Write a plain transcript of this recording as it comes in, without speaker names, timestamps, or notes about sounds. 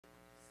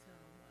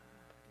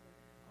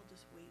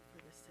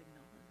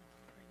signal and then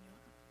I'll bring you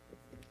up.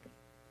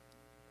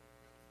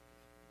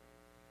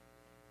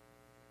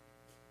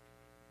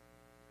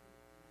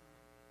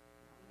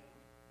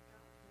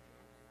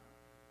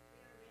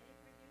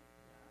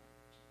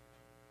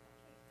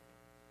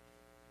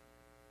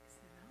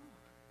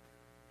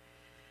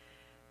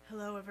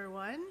 Hello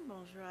everyone,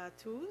 bonjour à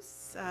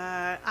tous.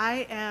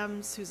 I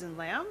am Susan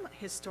Lamb,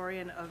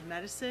 historian of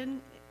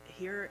medicine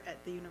here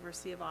at the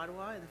University of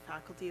Ottawa in the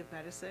Faculty of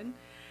Medicine.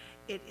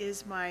 It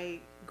is my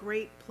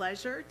great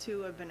pleasure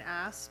to have been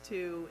asked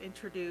to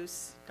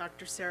introduce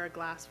Dr. Sarah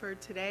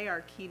Glassford today,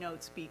 our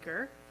keynote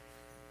speaker.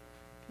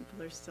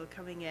 People are still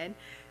coming in.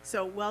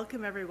 So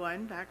welcome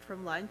everyone back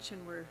from lunch,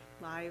 and we're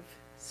live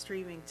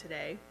streaming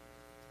today.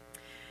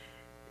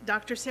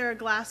 Dr. Sarah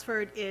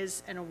Glassford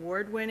is an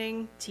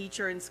award-winning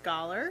teacher and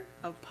scholar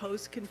of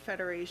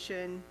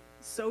post-Confederation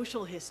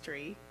social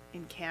history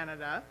in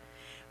Canada.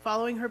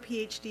 Following her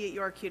PhD at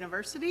York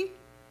University,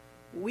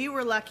 we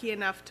were lucky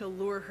enough to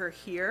lure her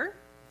here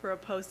for a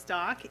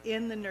postdoc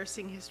in the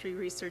Nursing History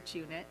Research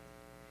Unit.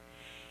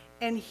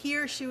 And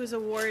here she was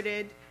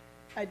awarded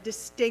a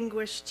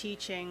Distinguished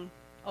Teaching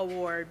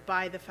Award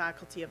by the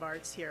Faculty of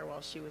Arts here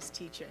while she was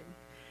teaching.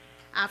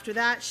 After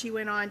that, she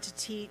went on to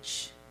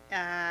teach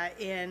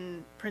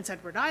in Prince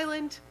Edward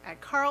Island,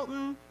 at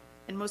Carleton,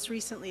 and most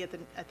recently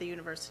at the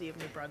University of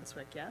New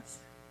Brunswick, yes?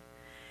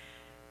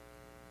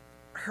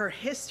 Her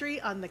history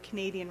on the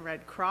Canadian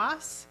Red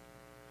Cross,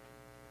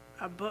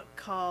 a book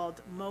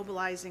called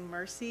Mobilizing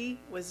Mercy,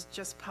 was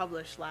just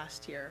published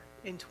last year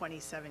in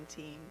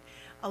 2017,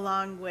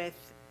 along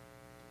with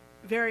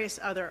various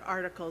other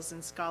articles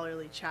and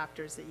scholarly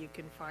chapters that you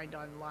can find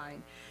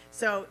online.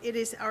 So it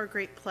is our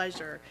great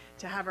pleasure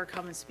to have her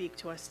come and speak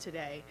to us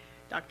today.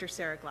 Dr.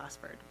 Sarah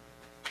Glassford.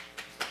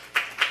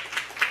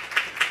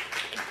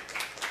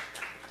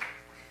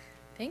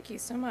 Thank you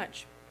so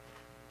much.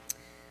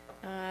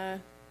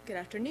 Good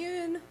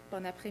afternoon,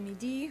 bon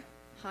après-midi.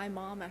 Hi,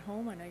 Mom at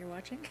home, I know you're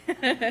watching.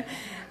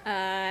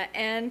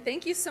 And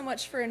thank you so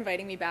much for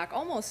inviting me back,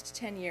 almost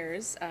 10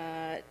 years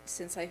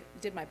since I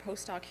did my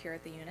postdoc here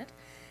at the unit.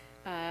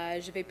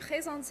 Je vais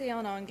présenter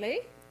en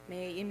anglais,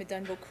 mais il me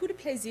donne beaucoup de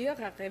plaisir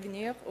à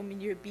revenir au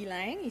milieu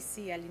bilingue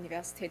ici à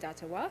l'Université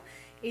d'Ottawa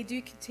et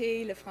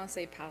d'écouter le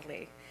français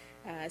parlé.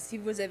 Si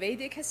vous avez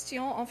des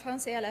questions en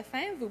français à la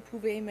fin, vous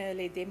pouvez me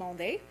les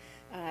demander.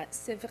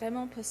 C'est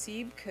vraiment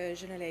possible que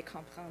je ne les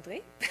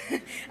comprendrai,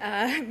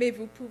 mais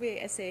vous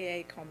pouvez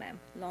essayer quand même,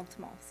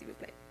 lentement, s'il vous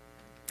plaît.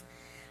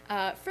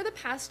 For the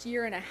past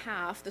year and a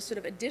half, the sort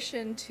of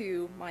addition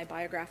to my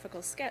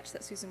biographical sketch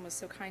that Susan was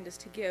so kind as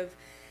to give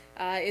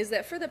is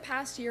that for the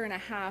past year and a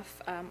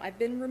half, I've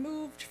been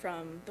removed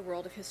from the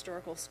world of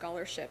historical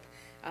scholarship,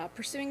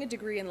 pursuing a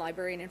degree in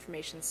library and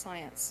information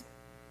science.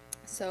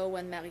 So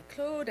when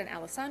Marie-Claude and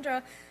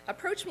Alessandra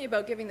approached me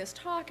about giving this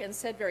talk and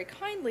said very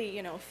kindly,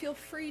 you know, feel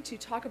free to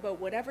talk about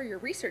whatever you're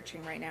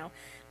researching right now,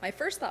 my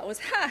first thought was,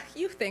 ha,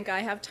 you think I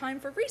have time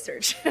for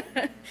research.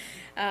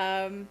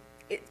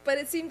 But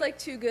it seemed like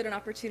too good an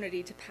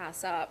opportunity to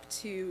pass up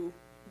to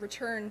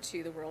return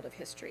to the world of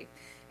history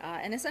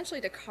and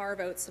essentially to carve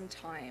out some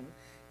time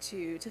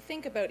to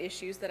think about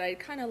issues that I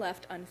kind of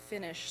left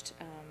unfinished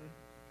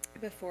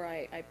before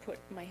I put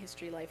my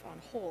history life on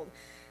hold.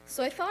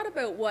 So I thought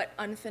about what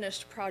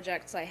unfinished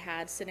projects I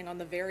had sitting on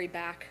the very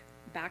back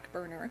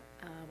burner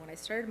when I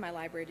started my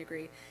library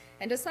degree,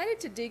 and decided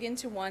to dig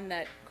into one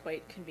that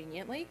quite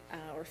conveniently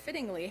or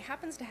fittingly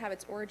happens to have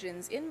its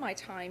origins in my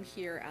time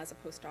here as a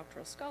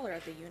postdoctoral scholar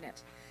at the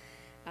unit.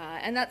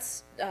 And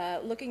that's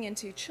looking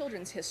into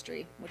children's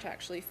history, which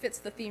actually fits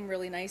the theme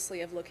really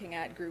nicely of looking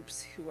at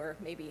groups who are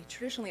maybe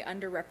traditionally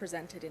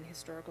underrepresented in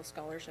historical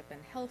scholarship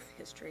and health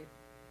history.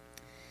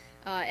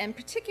 And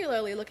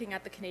particularly looking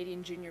at the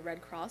Canadian Junior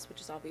Red Cross,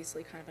 which is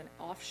obviously kind of an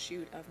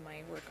offshoot of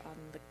my work on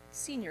the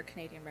Senior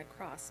Canadian Red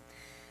Cross.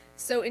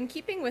 So in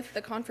keeping with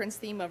the conference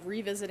theme of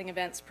revisiting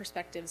events,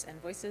 perspectives,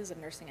 and voices of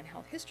nursing and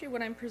health history,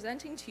 what I'm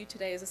presenting to you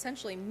today is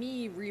essentially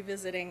me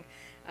revisiting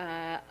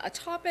a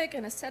topic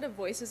and a set of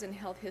voices in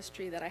health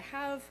history that I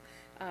have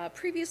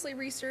previously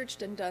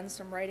researched and done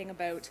some writing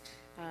about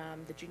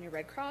the Junior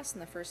Red Cross in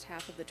the first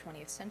half of the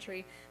 20th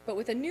century, but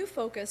with a new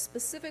focus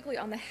specifically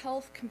on the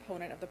health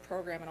component of the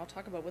program, and I'll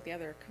talk about what the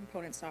other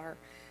components are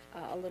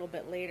a little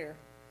bit later.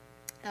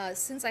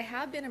 Since I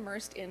have been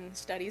immersed in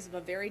studies of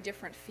a very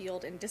different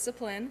field and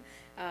discipline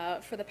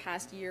for the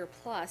past year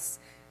plus,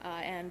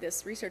 and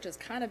this research has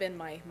kind of been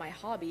my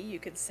hobby, you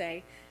could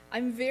say,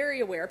 I'm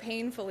very aware,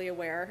 painfully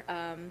aware,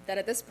 that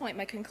at this point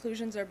my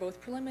conclusions are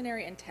both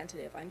preliminary and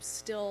tentative. I'm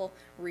still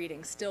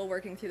reading, still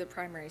working through the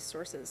primary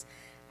sources.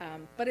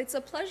 But it's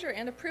a pleasure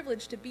and a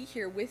privilege to be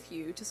here with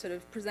you to sort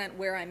of present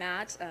where I'm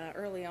at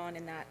early on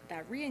in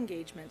that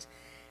re-engagement.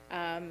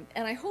 And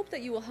I hope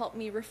that you will help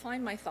me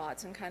refine my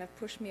thoughts and kind of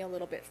push me a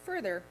little bit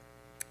further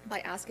by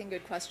asking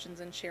good questions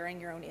and sharing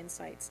your own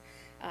insights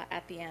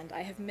at the end.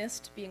 I have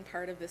missed being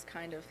part of this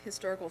kind of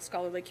historical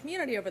scholarly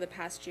community over the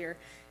past year,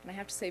 and I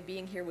have to say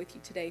being here with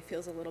you today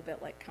feels a little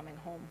bit like coming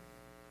home.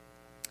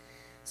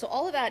 So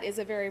all of that is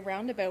a very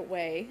roundabout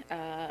way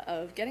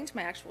of getting to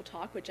my actual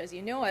talk, which, as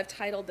you know, I've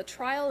titled The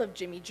Trial of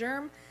Jimmy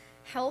Germ,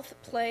 Health,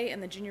 Play,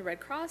 and the Junior Red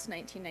Cross,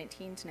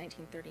 1919 to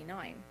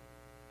 1939.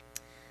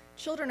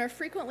 Children are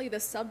frequently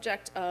the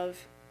subject of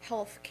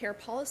health care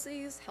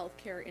policies, health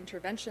care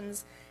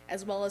interventions,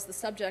 as well as the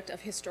subject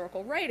of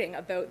historical writing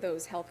about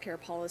those health care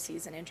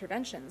policies and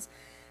interventions.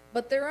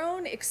 But their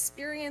own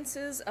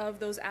experiences of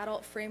those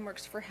adult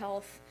frameworks for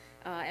health,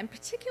 and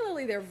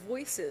particularly their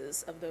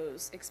voices of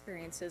those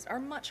experiences, are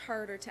much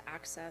harder to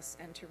access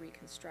and to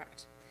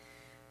reconstruct.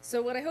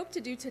 So what I hope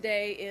to do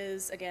today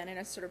is, again, in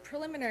a sort of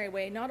preliminary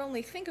way, not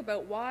only think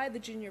about why the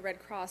Junior Red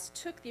Cross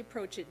took the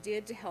approach it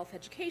did to health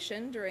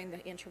education during the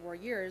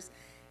interwar years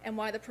and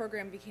why the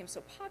program became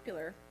so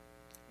popular,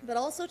 but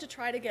also to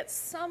try to get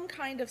some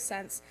kind of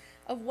sense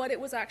of what it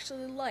was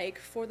actually like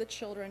for the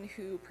children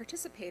who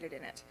participated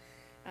in it.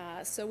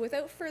 So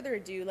without further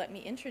ado, let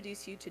me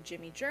introduce you to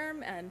Jimmy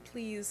Germ, and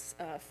please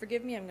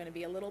forgive me, I'm going to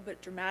be a little bit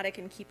dramatic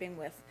in keeping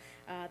with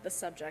the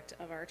subject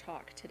of our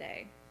talk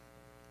today.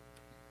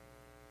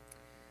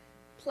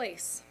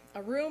 Place,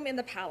 a room in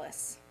the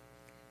palace.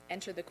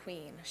 Enter the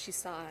queen. She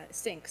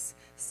sinks,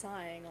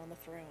 sighing on the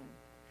throne.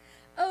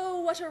 Oh,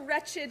 what a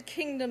wretched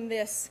kingdom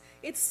this!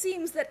 It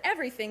seems that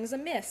everything's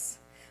amiss.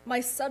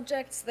 My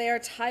subjects, they are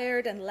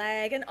tired and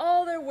lag, and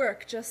all their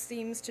work just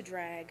seems to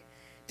drag.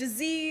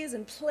 Disease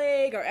and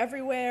plague are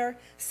everywhere,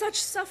 such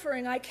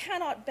suffering I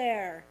cannot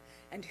bear.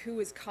 And who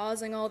is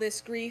causing all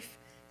this grief?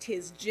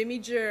 'Tis Jimmy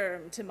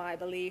Germ, to my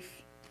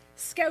belief.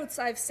 Scouts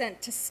I've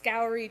sent to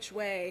scour each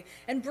way,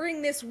 and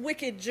bring this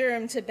wicked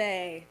germ to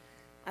bay.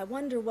 I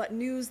wonder what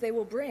news they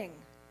will bring.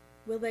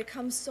 Will they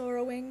come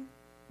sorrowing?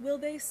 Will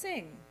they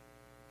sing?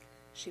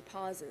 She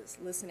pauses,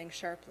 listening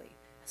sharply,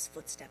 as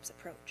footsteps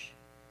approach.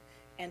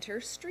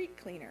 Enter street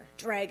cleaner,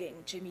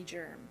 dragging Jimmy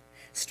Germ.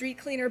 Street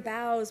cleaner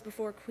bows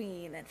before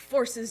queen and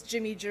forces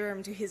Jimmy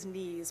Germ to his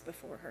knees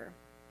before her.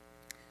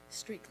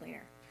 Street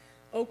cleaner.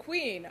 O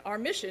queen, our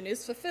mission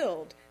is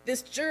fulfilled.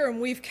 This germ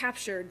we've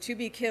captured to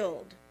be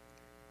killed.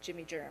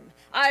 Jimmy Germ.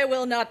 I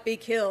will not be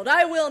killed.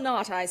 I will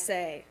not, I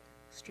say.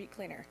 Street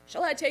cleaner.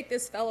 Shall I take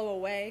this fellow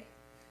away?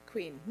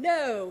 Queen.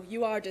 No,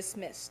 you are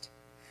dismissed.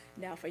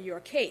 Now for your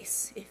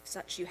case, if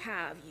such you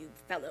have, you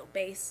fellow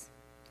base.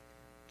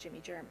 Jimmy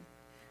Germ.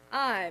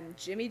 I'm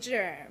Jimmy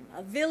Germ,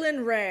 a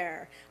villain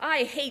rare.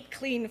 I hate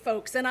clean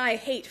folks and I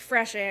hate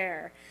fresh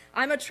air.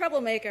 I'm a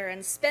troublemaker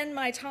and spend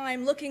my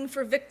time looking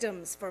for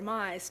victims for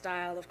my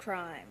style of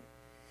crime.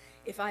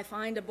 If I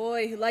find a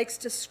boy who likes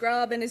to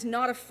scrub and is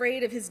not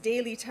afraid of his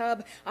daily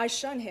tub, I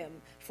shun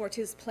him, for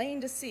 'tis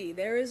plain to see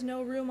there is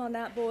no room on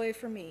that boy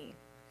for me.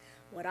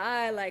 What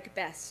I like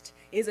best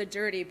is a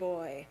dirty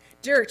boy.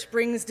 Dirt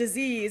brings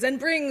disease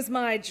and brings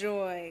my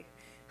joy.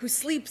 Who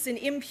sleeps in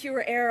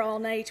impure air all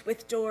night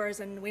with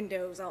doors and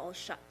windows all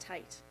shut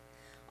tight.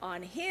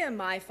 On him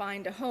I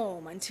find a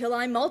home until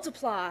I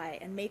multiply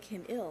and make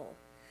him ill.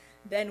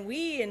 Then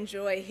we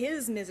enjoy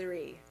his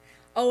misery.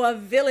 Oh, a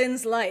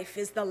villain's life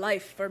is the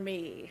life for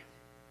me.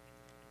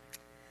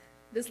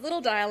 This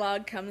little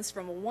dialogue comes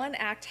from a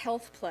one-act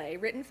health play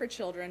written for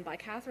children by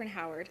Catherine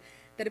Howard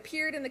that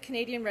appeared in the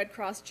Canadian Red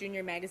Cross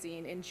Junior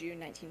magazine in June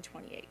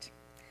 1928.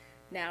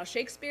 Now,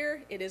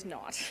 Shakespeare, it is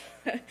not,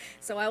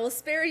 so I will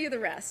spare you the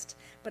rest.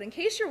 But in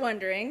case you're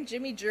wondering,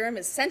 Jimmy Germ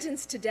is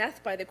sentenced to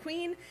death by the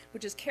Queen,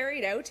 which is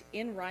carried out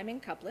in rhyming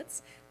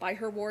couplets by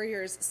her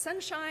warriors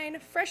sunshine,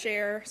 fresh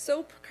air,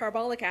 soap,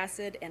 carbolic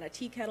acid, and a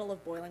tea kettle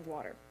of boiling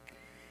water.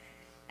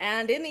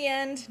 And in the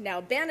end,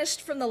 now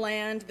banished from the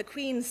land, the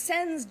Queen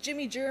sends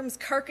Jimmy Germ's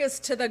carcass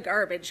to the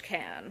garbage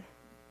can.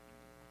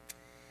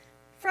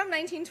 From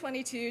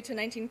 1922 to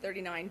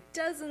 1939,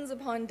 dozens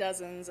upon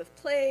dozens of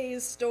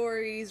plays,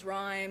 stories,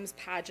 rhymes,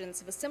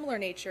 pageants of a similar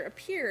nature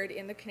appeared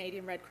in the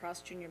Canadian Red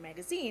Cross Junior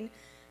magazine,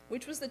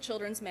 which was the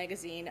children's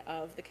magazine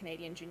of the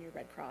Canadian Junior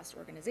Red Cross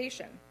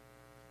organization.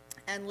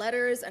 And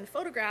letters and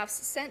photographs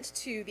sent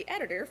to the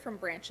editor from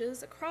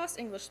branches across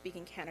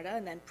English-speaking Canada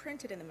and then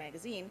printed in the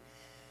magazine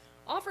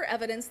offer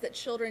evidence that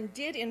children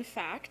did in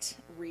fact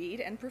read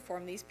and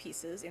perform these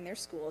pieces in their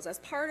schools as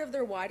part of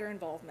their wider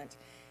involvement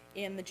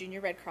in the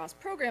Junior Red Cross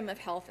program of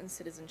health and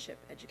citizenship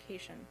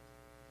education.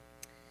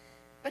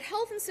 But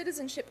health and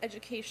citizenship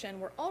education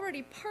were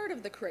already part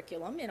of the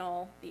curriculum in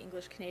all the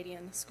English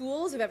Canadian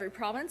schools of every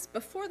province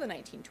before the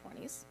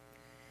 1920s.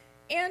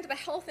 And the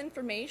health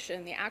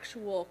information, the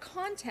actual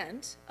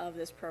content of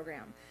this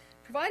program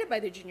provided by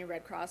the Junior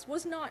Red Cross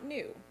was not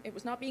new. It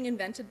was not being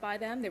invented by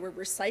them. They were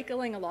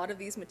recycling a lot of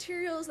these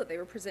materials that they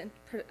were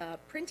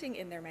printing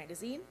in their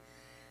magazine.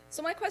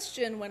 So my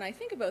question when I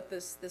think about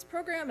this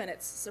program and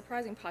its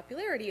surprising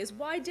popularity is,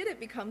 why did it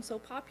become so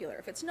popular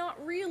if it's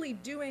not really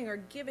doing or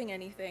giving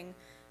anything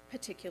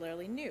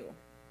particularly new?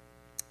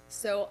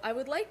 So I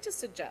would like to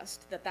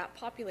suggest that that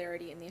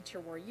popularity in the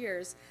interwar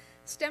years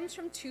stems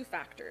from two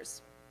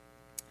factors.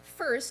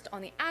 First,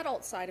 on the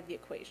adult side of the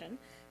equation,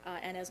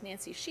 and as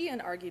Nancy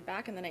Sheehan argued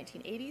back in the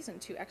 1980s in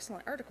two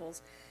excellent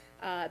articles,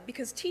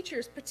 because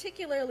teachers,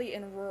 particularly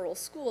in rural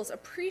schools,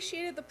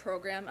 appreciated the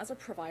program as a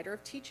provider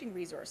of teaching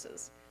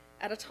resources.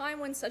 at a time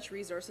when such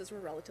resources were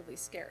relatively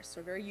scarce,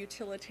 so a very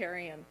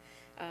utilitarian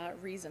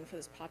reason for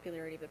this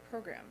popularity of the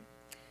program.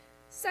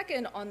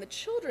 Second, on the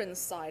children's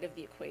side of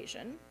the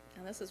equation,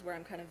 and this is where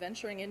I'm kind of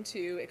venturing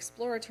into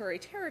exploratory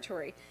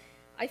territory,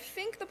 I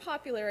think the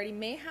popularity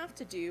may have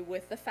to do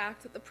with the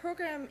fact that the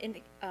program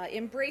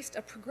embraced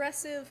a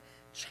progressive,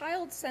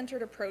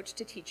 child-centered approach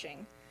to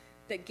teaching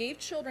that gave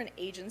children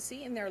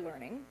agency in their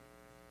learning,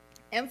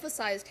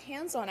 emphasized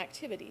hands-on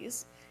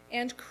activities,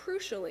 and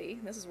crucially,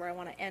 and this is where I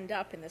want to end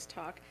up in this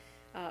talk,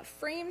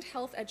 framed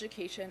health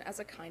education as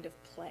a kind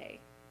of play.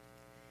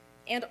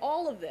 And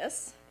all of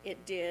this,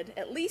 it did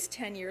at least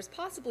 10 years,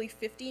 possibly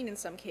 15 in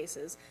some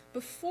cases,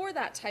 before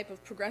that type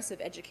of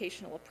progressive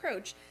educational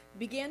approach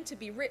began to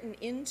be written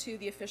into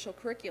the official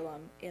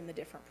curriculum in the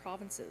different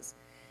provinces.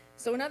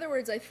 So in other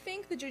words, I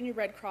think the Junior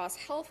Red Cross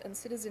Health and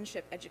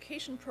Citizenship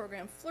Education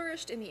Program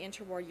flourished in the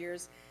interwar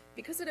years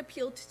because it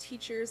appealed to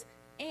teachers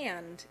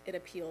and it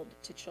appealed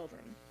to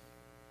children.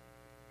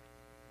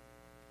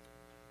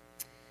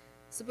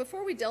 So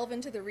before we delve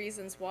into the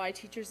reasons why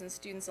teachers and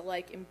students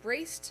alike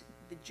embraced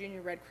the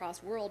Junior Red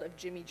Cross world of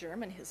Jimmy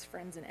Germ and his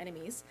friends and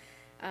enemies,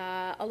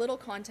 a little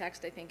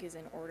context I think is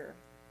in order.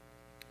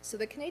 So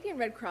the Canadian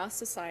Red Cross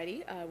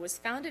Society was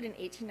founded in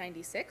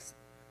 1896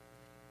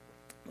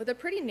 with a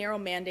pretty narrow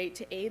mandate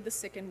to aid the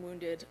sick and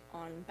wounded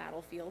on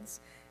battlefields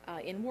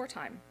in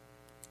wartime.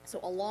 So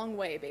a long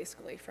way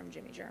basically from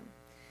Jimmy Germ.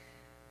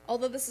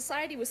 Although the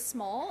society was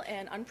small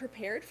and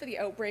unprepared for the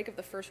outbreak of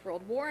the First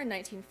World War in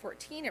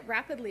 1914, it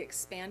rapidly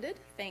expanded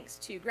thanks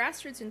to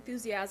grassroots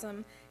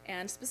enthusiasm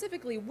and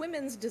specifically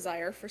women's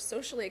desire for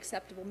socially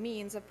acceptable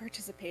means of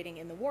participating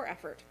in the war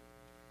effort.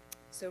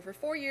 So for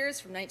 4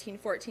 years, from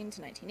 1914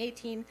 to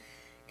 1918,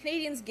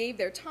 Canadians gave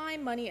their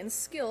time, money, and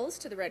skills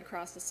to the Red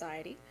Cross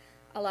Society,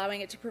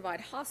 allowing it to provide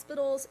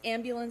hospitals,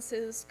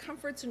 ambulances,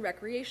 comforts and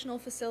recreational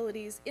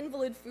facilities,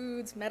 invalid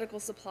foods,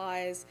 medical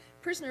supplies,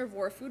 prisoner of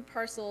war food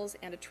parcels,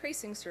 and a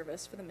tracing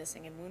service for the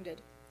missing and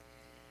wounded.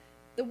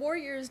 The war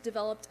years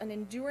developed an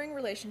enduring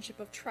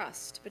relationship of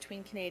trust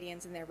between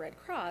Canadians and their Red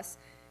Cross,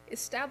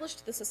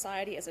 established the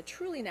Society as a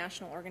truly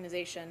national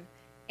organization,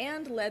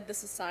 and led the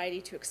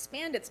Society to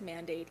expand its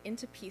mandate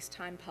into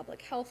peacetime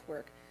public health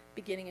work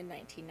beginning in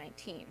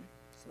 1919.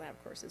 So that,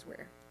 of course, is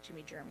where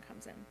Jimmy Germ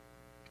comes in.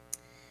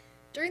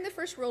 During the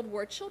First World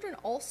War, children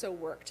also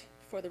worked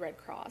for the Red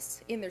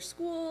Cross in their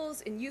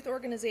schools, in youth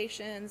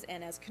organizations,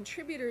 and as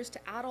contributors to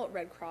adult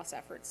Red Cross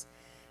efforts.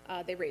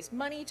 They raised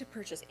money to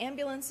purchase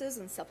ambulances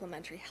and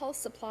supplementary health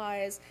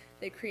supplies.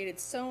 They created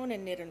sewn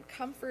and knit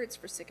comforts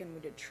for sick and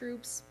wounded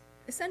troops,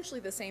 essentially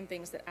the same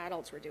things that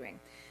adults were doing.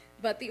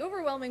 But the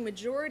overwhelming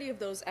majority of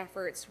those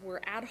efforts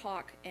were ad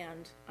hoc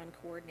and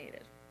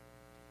uncoordinated.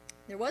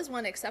 There was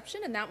one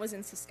exception, and that was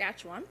in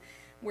Saskatchewan,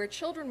 where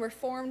children were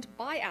formed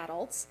by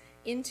adults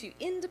into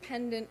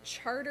independent,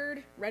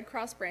 chartered Red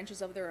Cross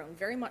branches of their own,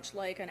 very much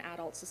like an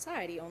adult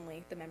society,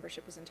 only the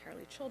membership was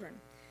entirely children.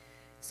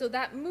 So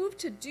that move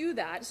to do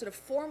that, sort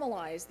of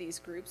formalize these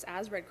groups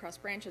as Red Cross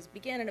branches,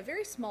 began in a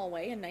very small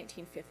way in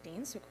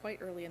 1915, so quite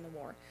early in the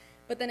war,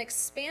 but then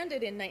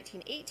expanded in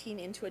 1918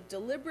 into a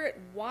deliberate,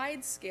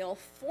 wide-scale,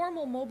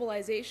 formal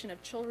mobilization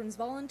of children's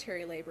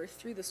voluntary labor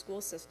through the school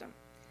system.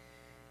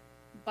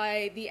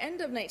 By the end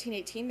of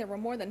 1918, there were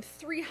more than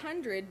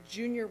 300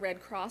 Junior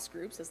Red Cross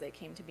groups, as they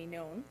came to be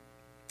known.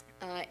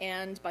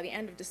 And by the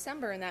end of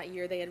December in that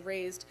year, they had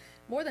raised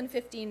more than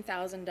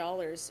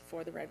 $15,000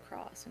 for the Red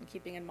Cross, and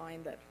keeping in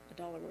mind that a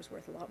dollar was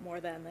worth a lot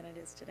more then than it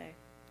is today.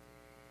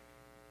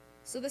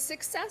 So the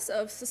success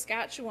of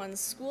Saskatchewan's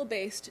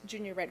school-based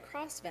Junior Red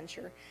Cross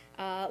venture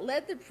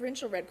led the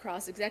Provincial Red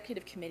Cross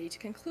Executive Committee to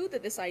conclude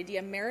that this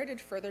idea merited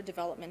further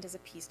development as a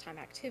peacetime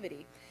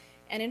activity.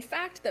 And in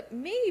fact, that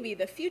maybe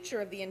the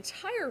future of the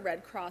entire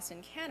Red Cross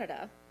in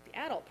Canada, the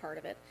adult part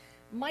of it,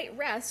 might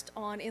rest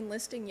on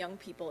enlisting young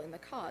people in the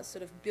cause,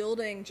 sort of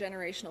building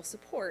generational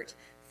support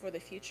for the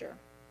future.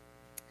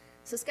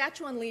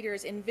 Saskatchewan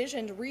leaders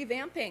envisioned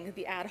revamping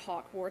the ad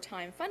hoc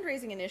wartime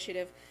fundraising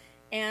initiative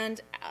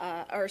and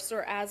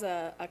as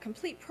a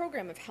complete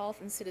program of health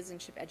and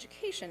citizenship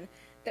education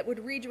that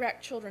would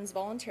redirect children's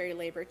voluntary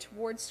labor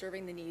towards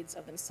serving the needs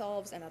of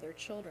themselves and other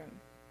children.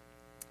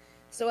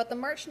 So at the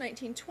March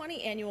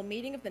 1920 annual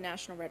meeting of the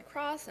National Red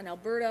Cross, an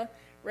Alberta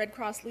Red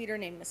Cross leader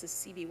named Mrs.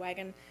 C.B.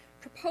 Wagon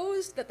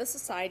proposed that the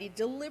Society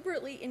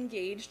deliberately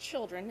engage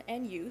children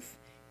and youth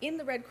in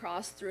the Red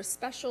Cross through a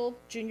special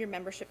junior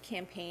membership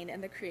campaign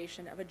and the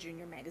creation of a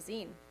junior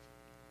magazine.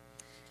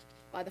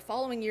 By the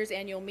following year's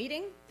annual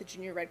meeting, the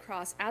Junior Red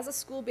Cross as a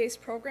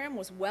school-based program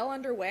was well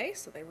underway,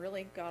 so they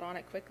really got on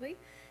it quickly,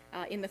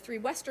 in the 3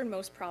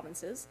 westernmost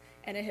provinces,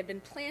 and it had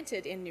been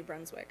planted in New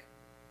Brunswick.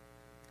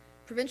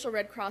 Provincial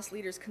Red Cross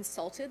leaders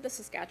consulted the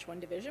Saskatchewan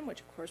division, which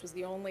of course was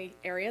the only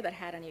area that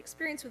had any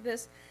experience with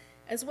this,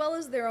 as well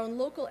as their own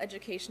local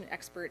education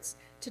experts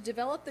to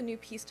develop the new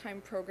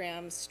peacetime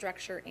program's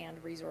structure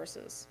and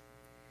resources.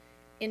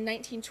 In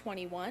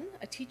 1921,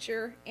 a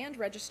teacher and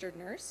registered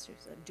nurse,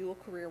 who's a dual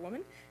career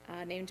woman,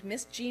 named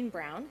Miss Jean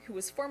Brown, who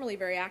was formerly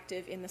very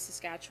active in the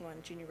Saskatchewan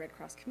Junior Red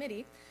Cross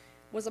Committee,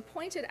 was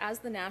appointed as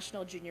the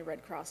National Junior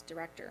Red Cross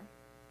Director.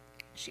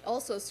 She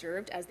also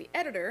served as the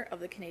editor of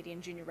the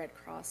Canadian Junior Red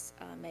Cross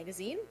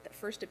magazine that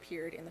first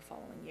appeared in the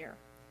following year.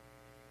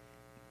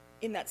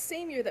 In that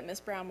same year that Ms.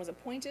 Brown was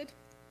appointed,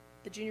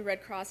 the Junior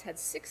Red Cross had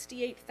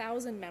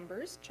 68,000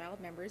 members, child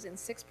members, in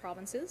 6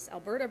 provinces: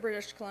 Alberta,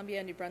 British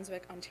Columbia, New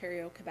Brunswick,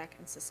 Ontario, Quebec,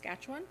 and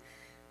Saskatchewan.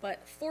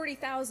 But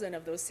 40,000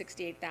 of those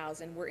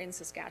 68,000 were in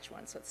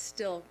Saskatchewan, so it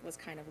still was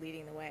kind of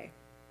leading the way.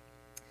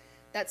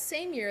 That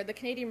same year, the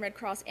Canadian Red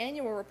Cross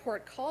annual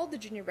report called the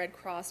Junior Red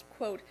Cross,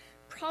 quote,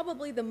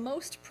 probably the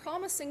most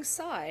promising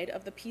side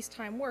of the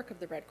peacetime work of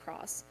the Red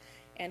Cross,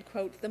 and,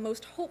 quote, the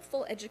most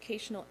hopeful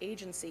educational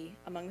agency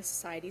among the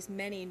Society's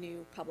many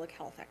new public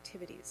health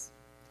activities.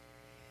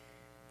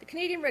 The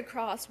Canadian Red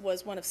Cross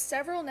was one of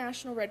several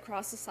national Red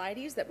Cross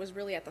societies that was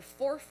really at the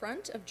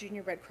forefront of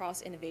Junior Red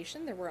Cross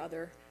innovation. There were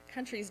other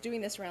countries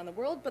doing this around the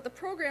world, but the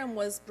program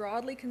was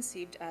broadly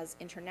conceived as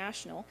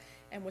international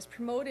and was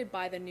promoted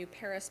by the new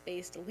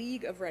Paris-based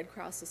League of Red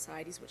Cross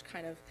Societies, which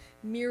kind of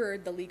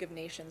mirrored the League of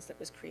Nations that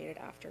was created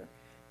after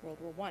World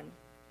War I.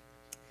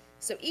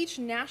 So each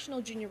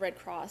national Junior Red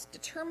Cross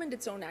determined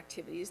its own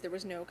activities. There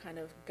was no kind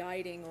of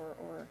guiding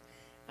or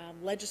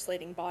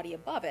legislating body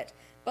above it,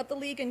 but the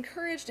League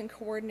encouraged and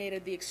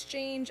coordinated the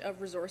exchange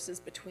of resources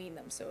between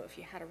them. So if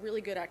you had a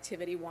really good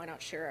activity, why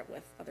not share it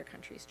with other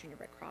countries' Junior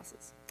Red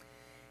Crosses?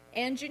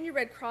 And Junior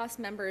Red Cross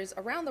members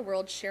around the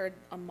world shared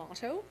a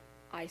motto,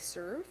 I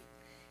serve,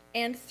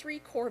 and 3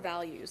 core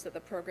values that the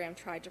program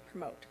tried to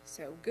promote.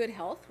 So good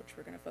health, which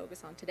we're going to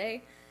focus on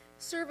today,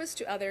 service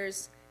to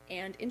others,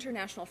 and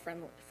international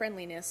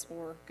friendliness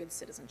or good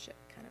citizenship,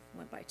 kind of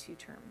went by 2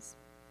 terms.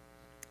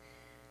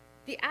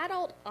 The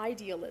adult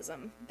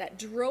idealism that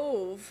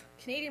drove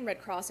Canadian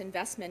Red Cross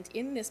investment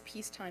in this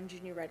peacetime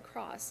Junior Red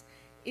Cross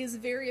is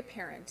very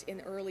apparent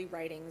in early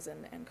writings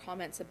and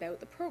comments about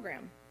the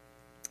program.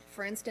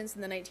 For instance,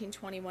 in the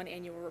 1921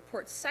 annual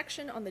report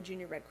section on the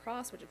Junior Red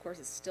Cross, which of course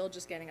is still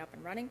just getting up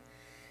and running,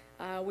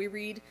 we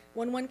read,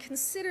 when one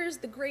considers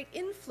the great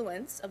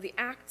influence of the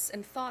acts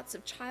and thoughts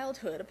of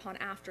childhood upon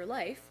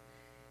afterlife,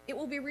 it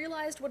will be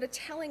realized what a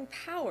telling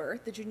power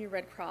the Junior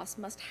Red Cross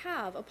must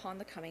have upon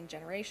the coming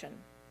generation.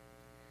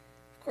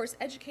 Of course,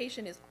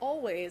 education is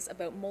always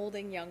about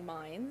molding young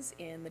minds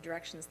in the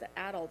directions that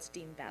adults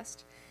deem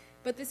best,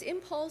 but this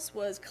impulse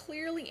was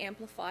clearly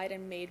amplified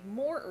and made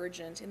more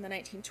urgent in the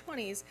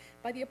 1920s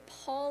by the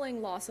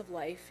appalling loss of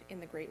life in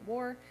the Great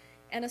War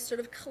and a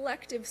sort of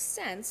collective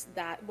sense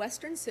that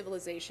Western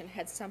civilization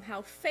had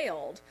somehow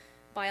failed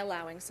by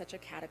allowing such a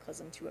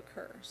cataclysm to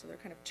occur. So they're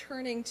kind of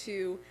turning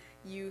to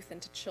youth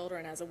and to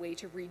children as a way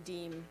to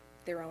redeem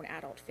their own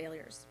adult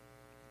failures.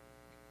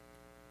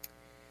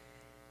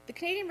 The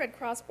Canadian Red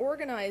Cross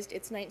organized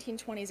its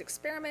 1920s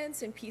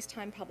experiments in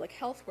peacetime public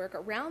health work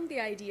around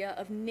the idea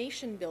of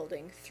nation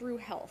building through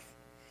health,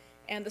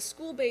 and the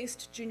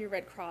school-based Junior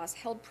Red Cross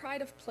held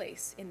pride of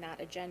place in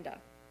that agenda.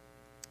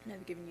 And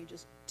I've given you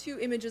just 2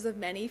 images of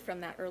many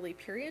from that early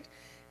period.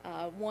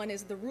 One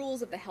is the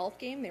rules of the health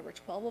game. There were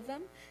 12 of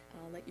them.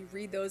 I'll let you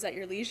read those at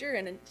your leisure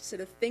and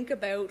sort of think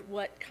about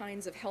what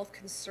kinds of health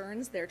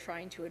concerns they're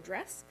trying to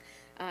address.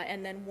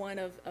 And then one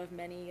of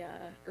many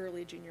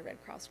early Junior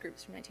Red Cross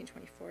groups from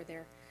 1924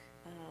 there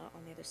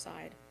on the other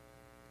side.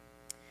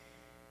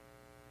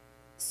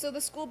 So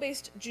the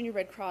school-based Junior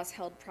Red Cross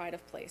held pride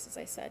of place, as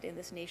I said, in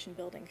this nation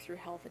building through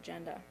health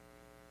agenda.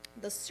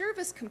 The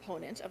service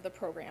component of the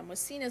program was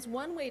seen as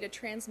one way to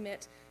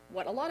transmit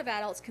what a lot of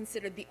adults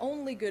considered the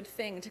only good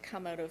thing to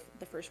come out of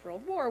the First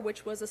World War,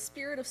 which was a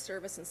spirit of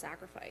service and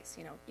sacrifice.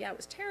 You know, yeah, it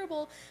was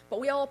terrible, but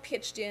we all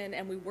pitched in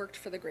and we worked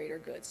for the greater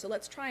good. So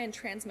let's try and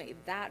transmit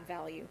that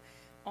value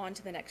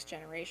onto the next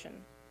generation.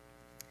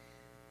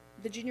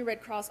 The Junior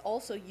Red Cross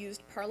also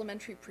used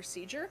parliamentary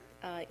procedure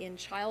in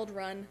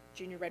child-run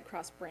Junior Red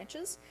Cross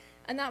branches,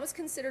 and that was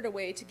considered a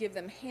way to give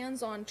them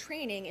hands-on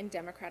training in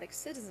democratic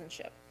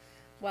citizenship,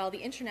 while the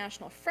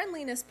international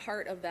friendliness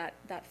part of that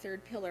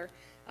 3rd pillar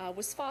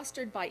was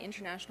fostered by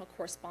international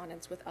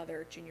correspondence with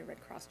other Junior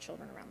Red Cross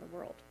children around the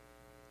world.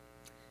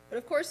 But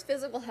of course,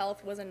 physical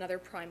health was another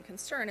prime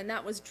concern, and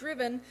that was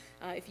driven,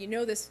 if you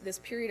know this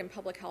period in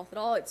public health at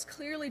all, it's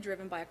clearly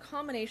driven by a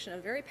combination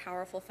of very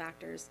powerful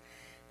factors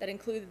that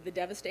included the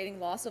devastating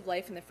loss of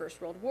life in the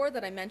First World War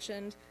that I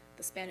mentioned,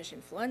 the Spanish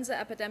influenza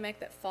epidemic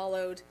that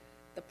followed,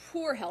 the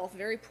poor health,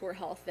 very poor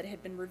health, that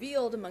had been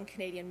revealed among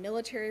Canadian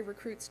military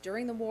recruits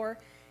during the war,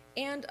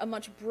 and a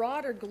much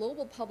broader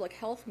global public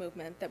health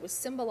movement that was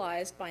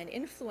symbolized by an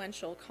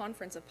influential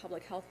conference of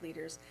public health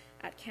leaders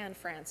at Cannes,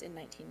 France in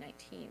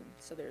 1919.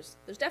 So there's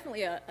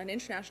definitely an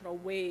international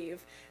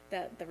wave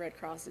that the Red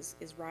Cross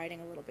is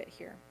riding a little bit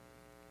here.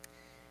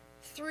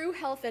 Through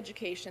health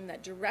education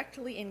that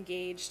directly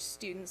engaged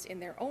students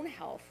in their own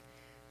health,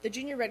 the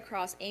Junior Red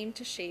Cross aimed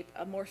to shape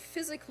a more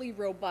physically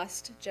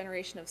robust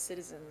generation of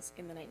citizens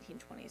in the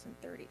 1920s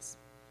and 30s.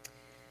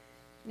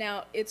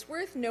 Now, it's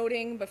worth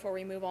noting before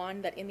we move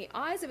on that in the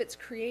eyes of its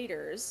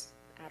creators,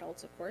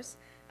 adults of course,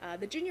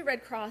 the Junior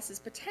Red Cross's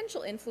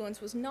potential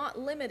influence was not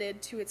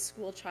limited to its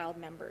school child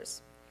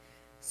members.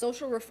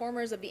 Social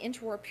reformers of the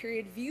interwar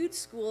period viewed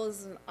school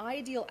as an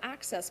ideal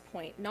access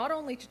point, not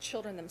only to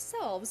children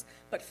themselves,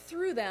 but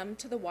through them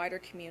to the wider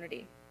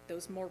community,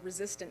 those more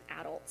resistant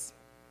adults.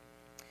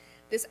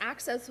 This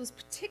access was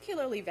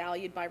particularly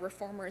valued by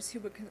reformers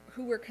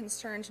who were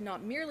concerned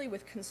not merely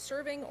with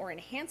conserving or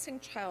enhancing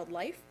child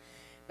life,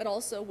 but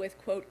also with,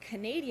 quote,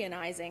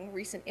 Canadianizing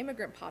recent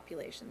immigrant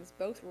populations,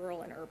 both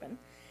rural and urban,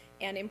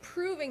 and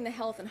improving the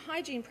health and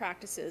hygiene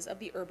practices of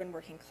the urban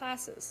working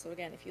classes. So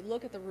again, if you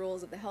look at the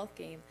rules of the health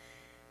game,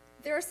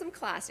 there are some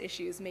class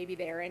issues maybe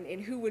there in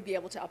who would be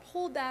able to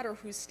uphold that or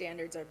whose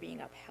standards are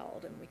being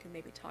upheld, and we can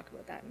maybe talk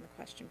about that in the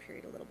question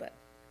period a little bit.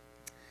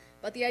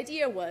 But the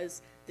idea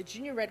was the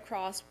Junior Red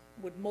Cross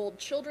would mold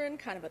children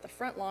kind of at the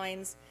front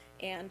lines,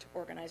 and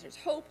organizers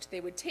hoped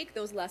they would take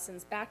those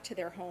lessons back to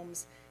their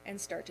homes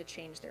and start to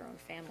change their own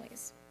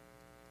families.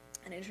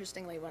 And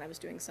interestingly, when I was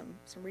doing some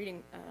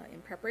reading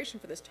in preparation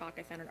for this talk,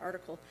 I found an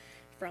article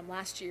from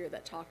last year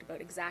that talked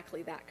about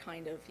exactly that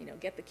kind of,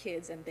 get the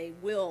kids and they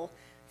will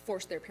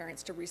force their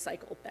parents to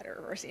recycle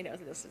better, or,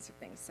 those sorts of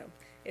things. So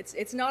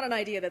it's not an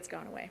idea that's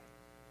gone away.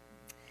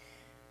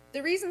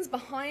 The reasons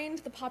behind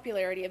the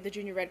popularity of the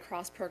Junior Red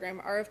Cross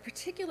program are of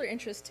particular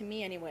interest to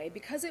me anyway,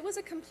 because it was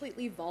a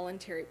completely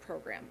voluntary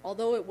program.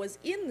 Although it was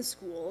in the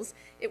schools,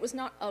 it was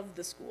not of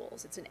the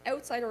schools. It's an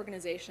outside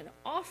organization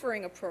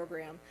offering a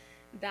program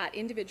that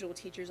individual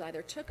teachers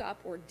either took up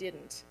or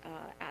didn't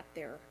at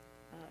their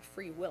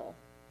free will.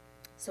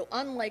 So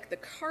unlike the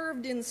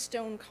carved-in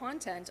stone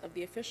content of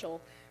the official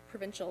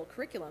provincial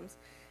curriculums,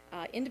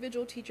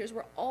 individual teachers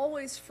were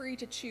always free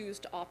to choose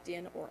to opt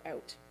in or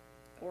out,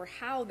 or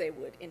how they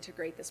would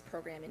integrate this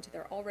program into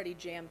their already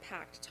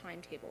jam-packed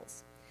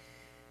timetables.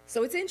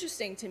 So it's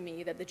interesting to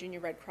me that the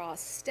Junior Red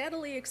Cross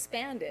steadily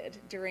expanded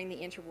during the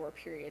interwar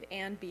period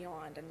and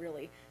beyond, and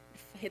really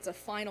hits a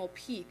final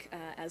peak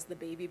as the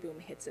baby boom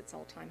hits its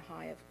all-time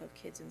high of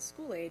kids in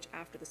school age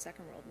after the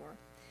Second World War.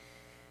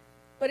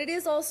 But it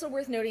is also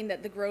worth noting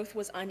that the growth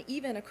was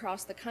uneven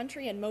across the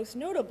country, and most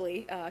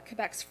notably,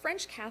 Quebec's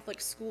French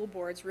Catholic school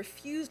boards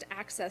refused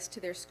access to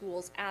their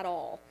schools at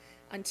all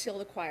until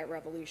the Quiet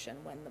Revolution,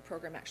 when the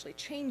program actually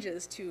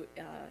changes to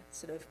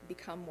sort of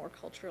become more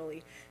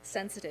culturally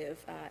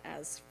sensitive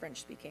as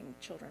French-speaking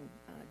children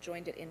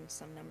joined it in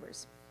some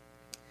numbers.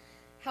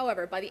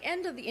 However, by the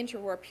end of the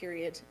interwar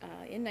period,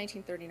 in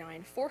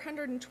 1939,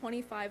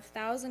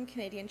 425,000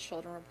 Canadian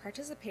children were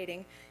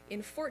participating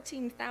in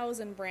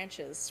 14,000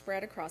 branches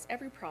spread across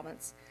every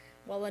province,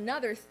 while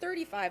another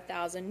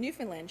 35,000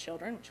 Newfoundland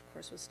children, which of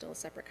course was still a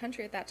separate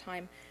country at that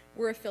time,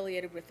 were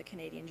affiliated with the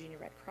Canadian Junior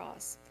Red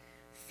Cross.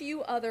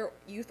 Few other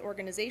youth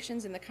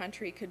organizations in the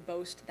country could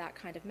boast that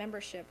kind of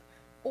membership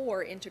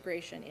or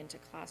integration into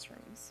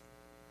classrooms.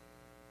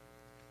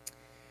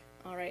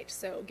 All right,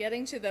 so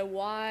getting to the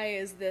why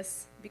is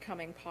this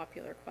becoming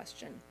popular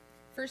question.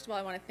 First of all,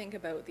 I want to think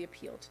about the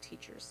appeal to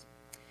teachers.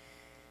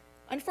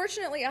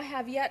 Unfortunately, I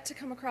have yet to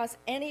come across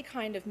any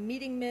kind of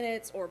meeting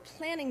minutes or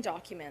planning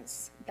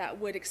documents that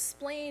would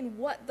explain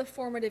what the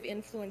formative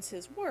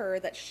influences were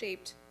that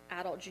shaped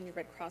adult Junior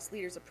Red Cross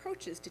leaders'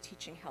 approaches to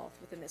teaching health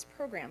within this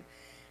program.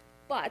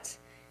 But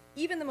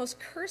even the most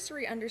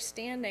cursory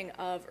understanding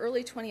of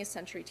early 20th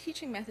century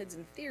teaching methods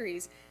and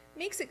theories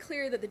makes it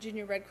clear that the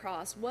Junior Red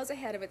Cross was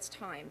ahead of its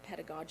time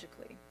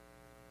pedagogically.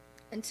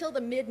 Until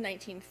the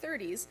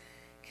mid-1930s,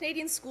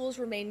 Canadian schools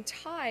remained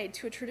tied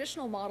to a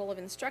traditional model of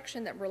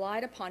instruction that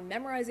relied upon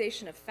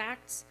memorization of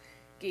facts,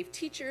 gave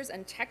teachers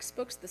and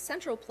textbooks the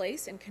central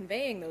place in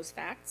conveying those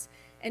facts,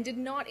 and did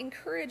not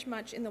encourage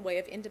much in the way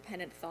of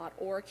independent thought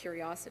or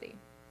curiosity.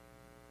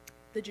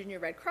 The Junior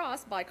Red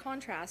Cross, by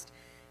contrast,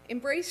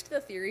 embraced the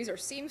theories, or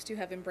seems to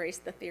have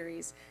embraced the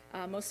theories,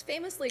 most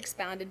famously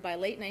expounded by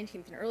late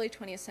 19th and early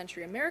 20th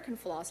century American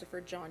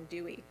philosopher John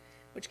Dewey,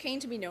 which came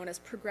to be known as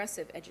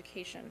progressive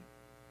education.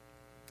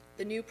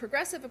 The new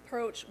progressive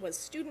approach was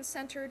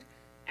student-centered,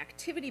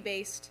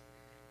 activity-based,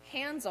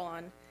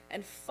 hands-on,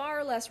 and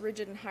far less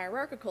rigid and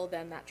hierarchical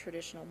than that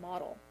traditional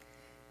model.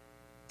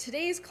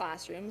 Today's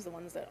classrooms, the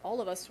ones that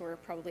all of us were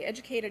probably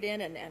educated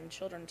in and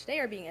children today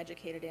are being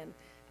educated in,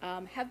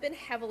 have been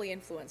heavily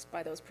influenced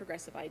by those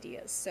progressive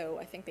ideas. So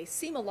I think they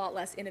seem a lot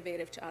less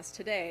innovative to us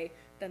today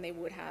than they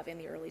would have in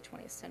the early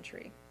 20th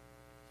century.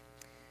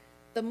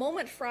 The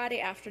moment Friday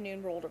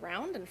afternoon rolled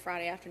around, and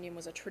Friday afternoon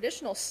was a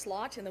traditional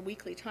slot in the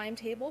weekly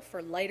timetable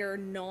for lighter,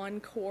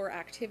 non-core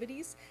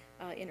activities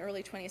in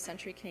early 20th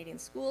century Canadian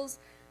schools,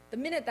 the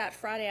minute that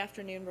Friday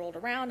afternoon rolled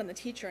around and the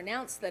teacher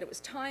announced that it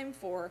was time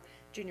for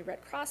Junior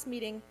Red Cross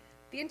meeting,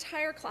 the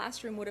entire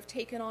classroom would have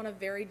taken on a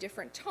very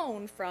different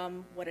tone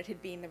from what it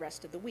had been the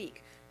rest of the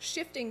week,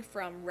 shifting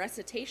from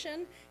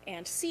recitation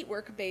and seat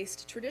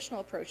work-based traditional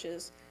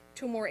approaches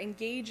to a more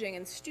engaging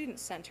and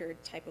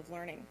student-centered type of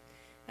learning.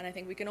 And I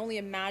think we can only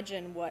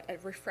imagine what a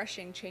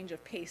refreshing change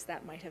of pace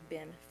that might have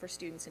been for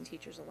students and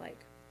teachers alike.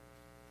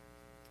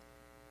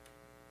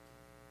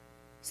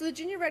 So the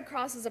Junior Red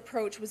Cross's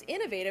approach was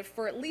innovative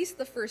for at least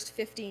the first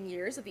 15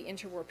 years of the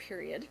interwar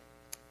period.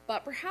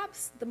 But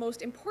perhaps the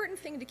most important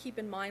thing to keep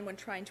in mind when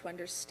trying to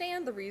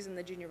understand the reason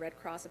the Junior Red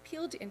Cross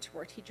appealed to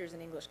interwar teachers in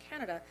English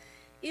Canada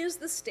is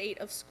the state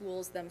of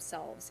schools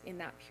themselves in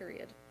that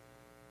period,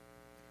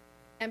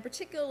 and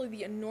particularly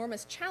the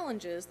enormous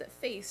challenges that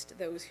faced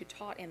those who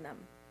taught in them.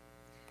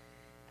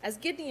 As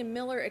Gidney and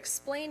Miller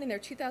explained in their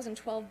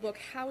 2012 book,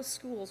 How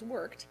Schools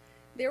Worked,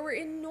 there were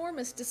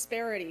enormous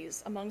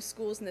disparities among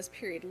schools in this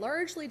period,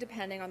 largely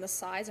depending on the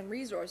size and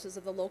resources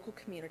of the local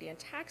community and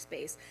tax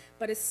base,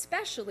 but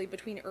especially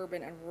between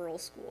urban and rural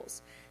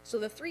schools. So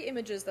the three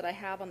images that I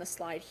have on the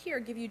slide here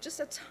give you just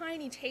a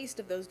tiny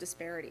taste of those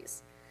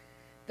disparities.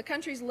 The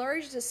country's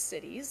largest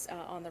cities,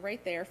 on the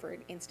right there, for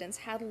instance,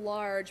 had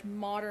large,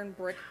 modern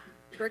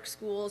brick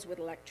schools with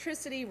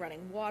electricity,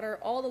 running water,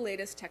 all the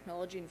latest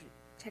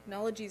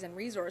technologies and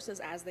resources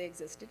as they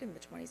existed in the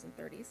 20s and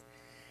 30s.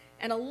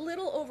 And a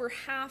little over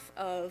half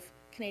of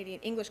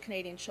English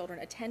Canadian children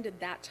attended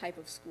that type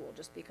of school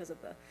just because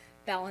of the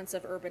balance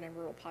of urban and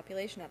rural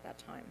population at that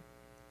time.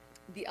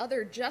 The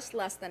other just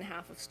less than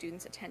half of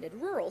students attended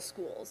rural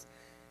schools.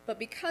 But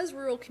because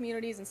rural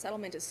communities and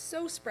settlement is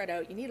so spread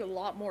out, you need a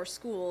lot more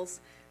schools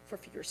for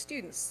fewer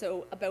students.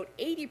 So about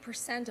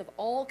 80% of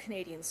all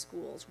Canadian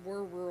schools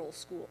were rural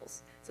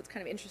schools. So it's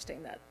kind of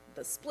interesting that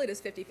the split is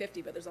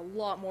 50-50, but there's a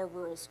lot more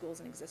rural schools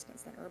in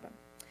existence than urban.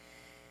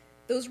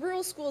 Those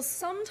rural schools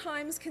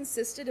sometimes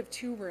consisted of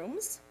 2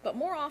 rooms, but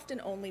more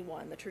often only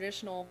one, the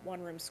traditional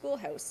one-room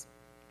schoolhouse,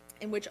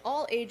 in which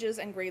all ages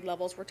and grade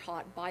levels were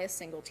taught by a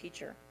single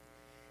teacher.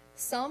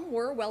 Some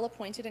were well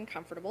appointed and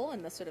comfortable,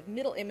 and the sort of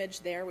middle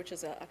image there, which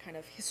is a kind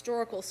of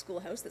historical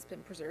schoolhouse that's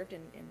been preserved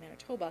in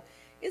Manitoba,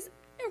 is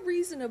a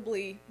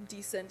reasonably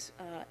decent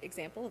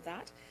example of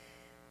that.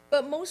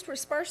 But most were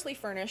sparsely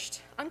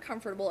furnished,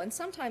 uncomfortable, and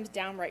sometimes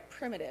downright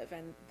primitive.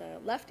 And the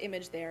left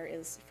image there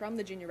is from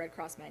the Junior Red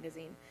Cross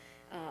magazine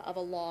of a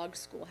log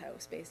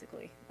schoolhouse,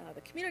 basically.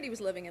 The community was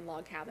living in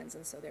log cabins,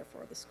 and so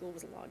therefore the school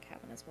was a log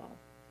cabin as well.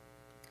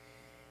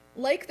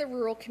 Like the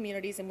rural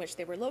communities in which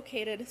they were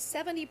located,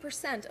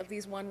 70% of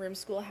these one-room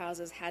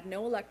schoolhouses had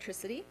no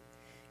electricity,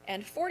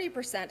 and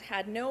 40%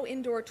 had no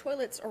indoor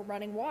toilets or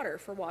running water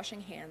for washing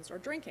hands or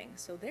drinking.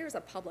 So there's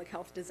a public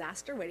health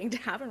disaster waiting to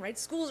happen, right?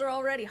 Schools are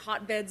already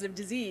hotbeds of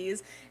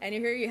disease, and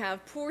here you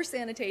have poor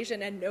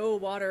sanitation and no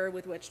water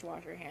with which to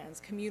wash your hands,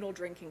 communal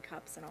drinking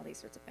cups, and all these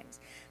sorts of things.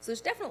 So there's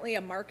definitely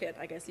a market,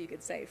 I guess you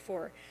could say,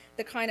 for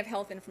the kind of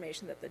health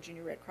information that the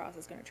Junior Red Cross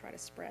is going to try to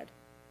spread.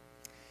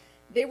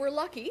 They were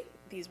lucky,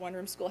 these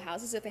one-room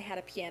schoolhouses, if they had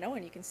a piano,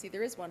 and you can see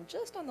there is one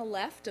just on the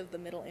left of the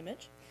middle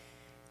image.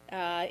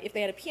 If they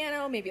had a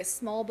piano, maybe a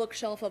small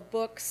bookshelf of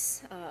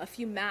books, a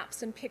few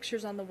maps and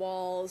pictures on the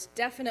walls,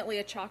 definitely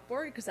a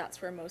chalkboard, because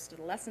that's where most of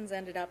the lessons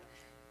ended up,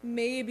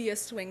 maybe a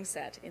swing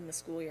set in the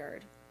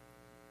schoolyard.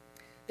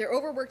 Their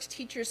overworked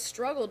teachers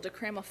struggled to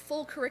cram a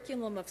full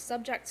curriculum of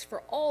subjects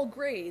for all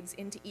grades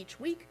into each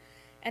week,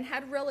 and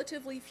had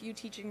relatively few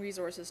teaching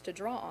resources to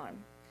draw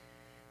on.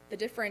 The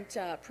different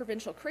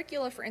provincial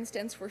curricula, for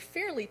instance, were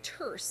fairly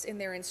terse in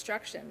their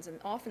instructions and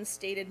often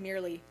stated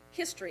merely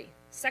history,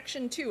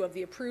 section 2 of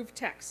the approved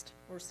text,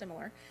 or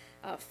similar,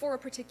 for a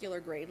particular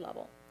grade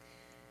level.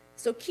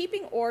 So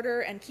keeping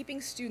order and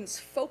keeping students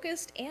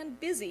focused and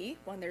busy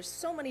when there's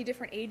so many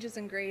different ages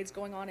and grades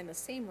going on in the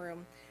same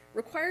room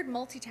required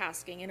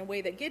multitasking in a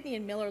way that Gidney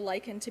and Miller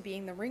likened to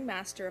being the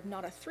ringmaster of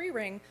not a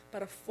 3-ring,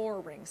 but a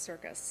 4-ring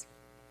circus.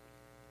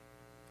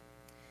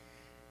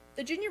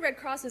 The Junior Red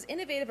Cross's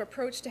innovative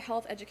approach to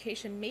health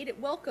education made it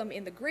welcome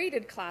in the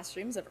graded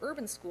classrooms of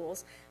urban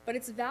schools, but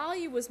its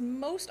value was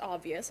most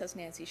obvious, as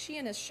Nancy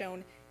Sheehan has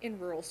shown, in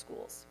rural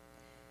schools.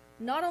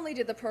 Not only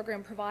did the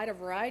program provide a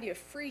variety of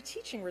free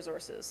teaching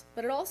resources,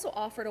 but it also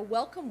offered a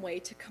welcome way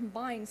to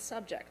combine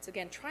subjects.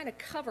 Again, trying to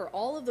cover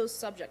all of those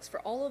subjects for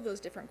all of those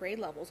different grade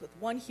levels with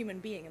one human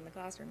being in the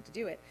classroom to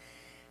do it,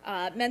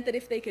 meant that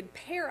if they could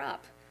pair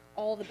up,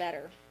 all the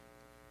better.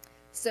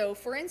 So,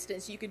 for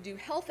instance, you could do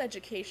health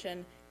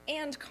education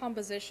and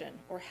composition,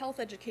 or health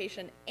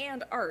education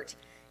and art,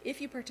 if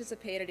you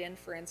participated in,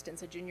 for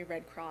instance, a Junior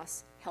Red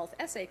Cross health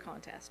essay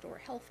contest or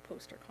health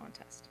poster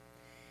contest.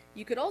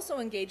 You could also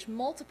engage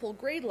multiple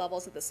grade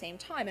levels at the same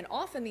time, and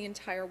often the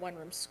entire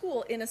one-room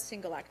school in a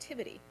single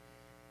activity.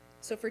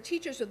 So for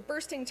teachers with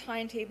bursting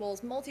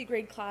timetables,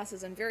 multi-grade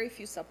classes, and very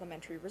few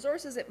supplementary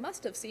resources, it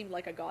must have seemed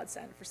like a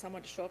godsend for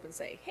someone to show up and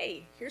say,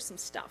 hey, here's some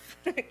stuff,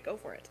 go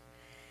for it.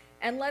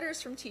 And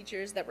letters from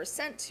teachers that were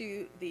sent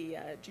to the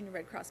Junior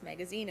Red Cross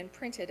magazine and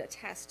printed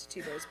attest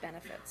to those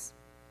benefits.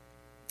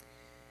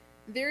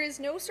 There is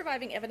no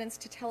surviving evidence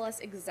to tell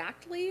us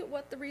exactly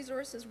what the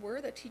resources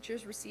were that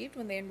teachers received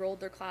when they enrolled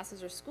their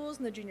classes or schools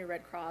in the Junior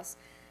Red Cross,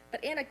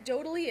 but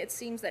anecdotally it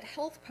seems that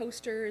health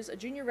posters, a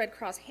Junior Red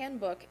Cross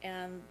handbook,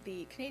 and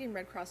the Canadian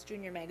Red Cross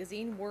Junior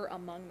magazine were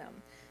among them.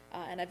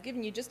 And I've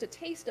given you just a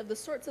taste of the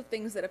sorts of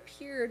things that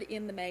appeared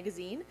in the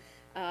magazine.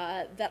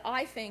 that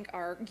I think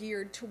are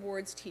geared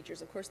towards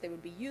teachers. Of course, they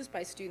would be used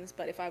by students,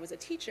 but if I was a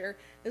teacher,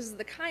 this is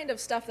the kind of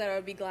stuff that I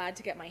would be glad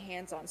to get my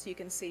hands on. So you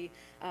can see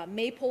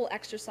maypole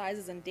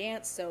exercises and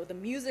dance. So the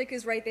music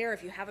is right there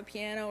if you have a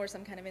piano or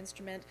some kind of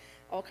instrument,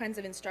 all kinds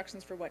of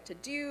instructions for what to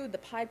do. The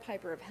Pied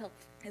Piper of Health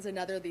is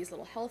another of these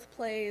little health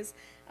plays.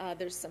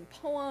 There's some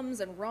poems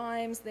and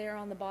rhymes there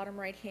on the bottom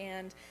right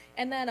hand.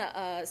 And then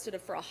sort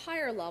of for a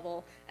higher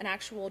level, an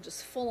actual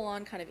just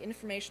full-on kind of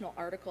informational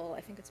article.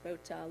 I think it's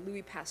about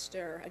Louis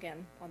Pasteur,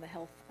 again, on the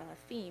health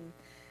theme.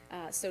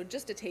 So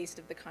just a taste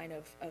of the kind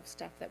of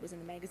stuff that was in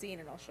the magazine,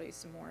 and I'll show you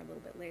some more a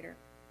little bit later.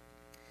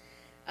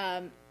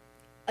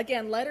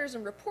 Again, letters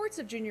and reports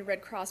of Junior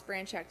Red Cross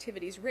branch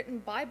activities written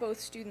by both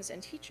students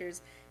and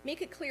teachers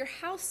make it clear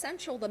how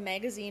central the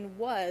magazine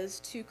was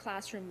to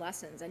classroom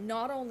lessons, and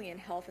not only in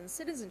health and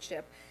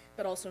citizenship,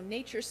 but also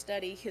nature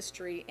study,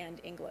 history, and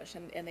English.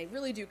 And they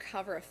really do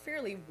cover a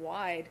fairly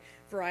wide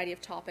variety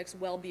of topics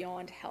well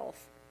beyond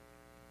health.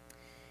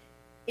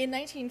 In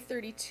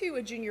 1932,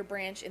 a junior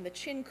branch in the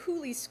Chin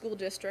Cooley School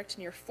District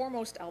near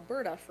Foremost,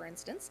 Alberta, for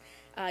instance,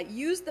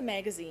 used the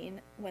magazine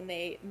when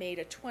they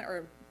made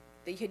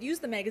they had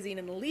used the magazine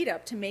in the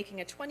lead-up to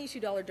making a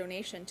 $22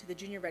 donation to the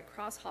Junior Red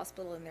Cross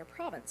Hospital in their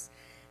province.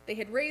 They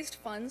had raised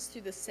funds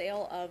through the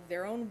sale of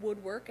their own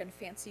woodwork and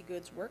fancy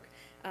goods work,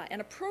 and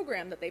a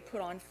program that they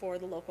put on for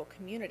the local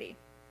community.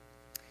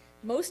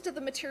 Most of the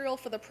material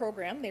for the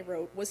program they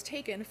wrote was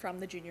taken from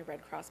the Junior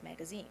Red Cross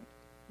magazine.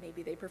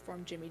 Maybe they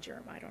performed Jimmy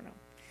Germ, I don't know.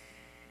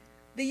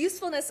 The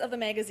usefulness of the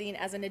magazine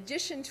as an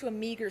addition to a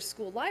meager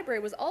school library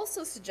was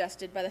also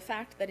suggested by the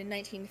fact that in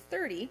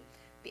 1930,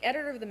 the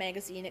editor of the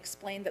magazine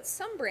explained that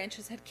some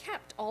branches had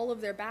kept all of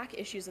their back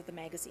issues of the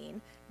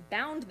magazine,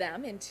 bound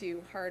them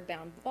into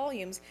hardbound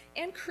volumes,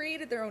 and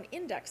created their own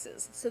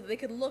indexes so that they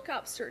could look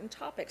up certain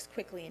topics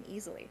quickly and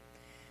easily.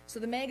 So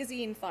the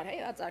magazine thought, hey,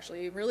 that's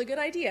actually a really good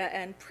idea,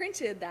 and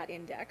printed that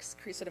index,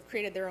 sort of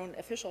created their own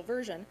official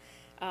version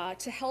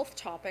to health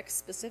topics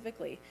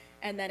specifically,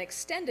 and then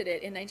extended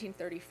it in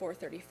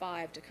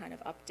 1934-35 to kind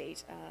of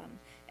update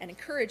and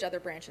encourage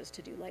other branches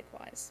to do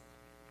likewise.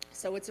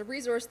 So it's a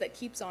resource that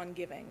keeps on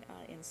giving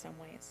in some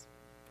ways.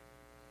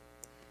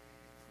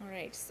 All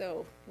right,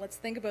 so let's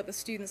think about the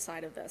student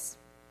side of this.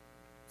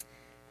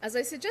 As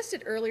I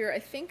suggested earlier, I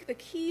think the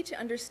key to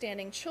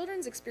understanding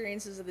children's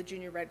experiences of the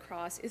Junior Red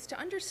Cross is to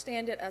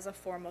understand it as a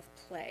form of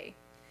play.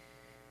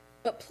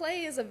 But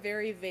play is a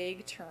very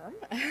vague term.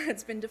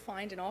 It's been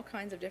defined in all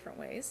kinds of different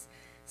ways.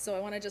 So I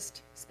want to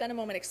just spend a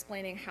moment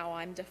explaining how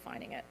I'm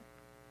defining it.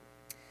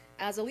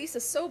 As Elisa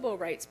Sobo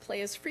writes,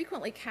 play is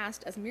frequently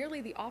cast as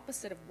merely the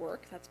opposite of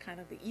work. That's kind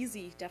of the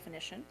easy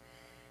definition.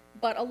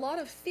 But a lot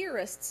of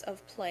theorists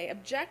of play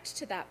object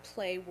to that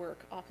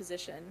play-work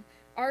opposition,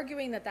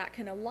 arguing that that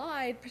can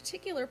elide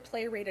particular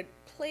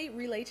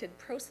play-related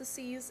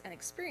processes and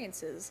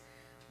experiences,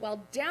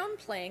 while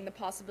downplaying the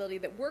possibility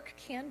that work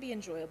can be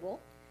enjoyable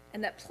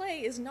and that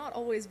play is not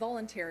always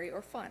voluntary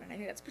or fun. And I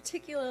think that's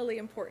particularly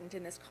important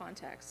in this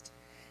context.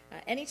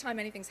 Anytime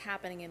anything's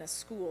happening in a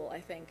school, I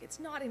think it's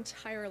not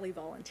entirely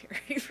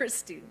voluntary for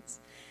students.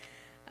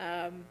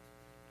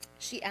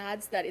 She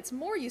adds that it's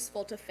more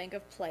useful to think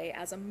of play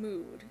as a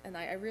mood, and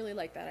I really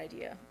like that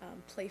idea,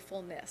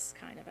 playfulness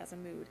kind of as a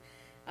mood,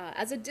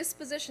 as a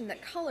disposition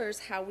that colors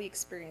how we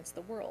experience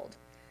the world.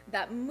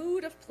 That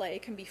mood of play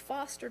can be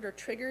fostered or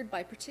triggered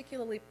by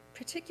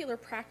particular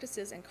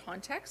practices and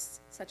contexts,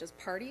 such as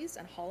parties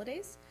and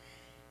holidays,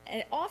 and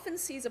it often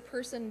sees a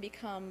person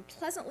become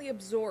pleasantly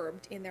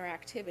absorbed in their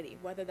activity,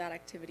 whether that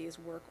activity is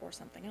work or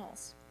something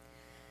else.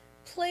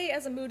 Play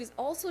as a mood is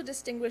also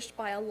distinguished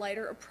by a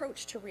lighter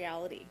approach to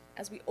reality,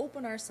 as we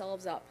open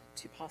ourselves up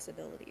to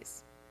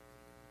possibilities.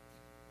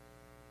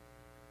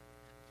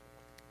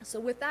 So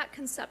with that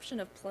conception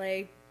of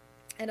play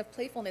and of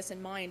playfulness in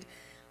mind,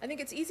 I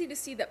think it's easy to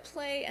see that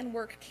play and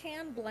work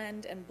can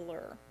blend and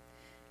blur.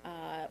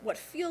 What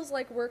feels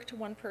like work to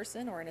one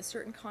person or in a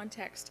certain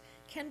context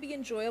can be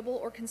enjoyable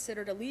or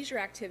considered a leisure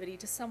activity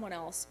to someone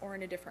else or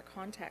in a different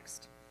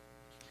context.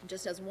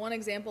 Just as one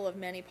example of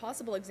many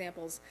possible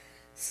examples,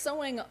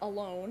 sewing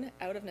alone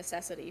out of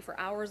necessity for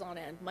hours on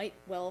end might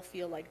well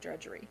feel like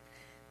drudgery,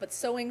 but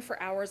sewing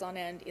for hours on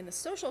end in the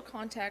social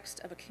context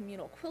of a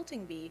communal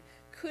quilting bee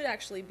could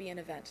actually be an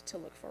event to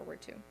look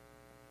forward to.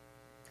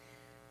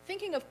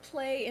 Thinking of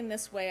play in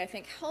this way, I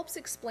think, helps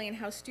explain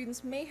how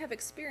students may have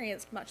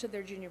experienced much of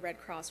their Junior Red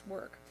Cross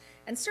work,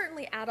 and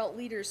certainly adult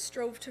leaders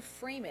strove to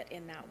frame it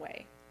in that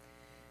way.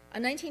 A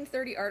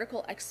 1930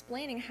 article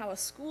explaining how a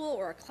school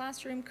or a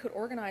classroom could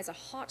organize a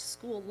hot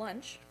school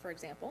lunch, for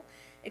example,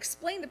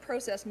 explained the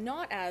process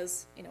not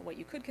as, what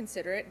you could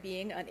consider it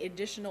being an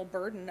additional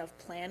burden of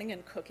planning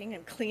and cooking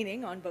and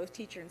cleaning on both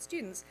teacher and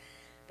students,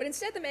 but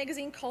instead the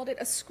magazine called it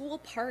a school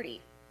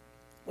party,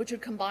 which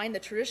would combine the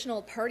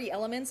traditional party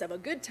elements of a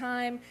good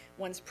time,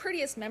 one's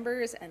prettiest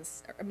members and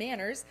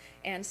manners,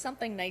 and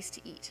something nice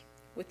to eat,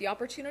 with the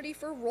opportunity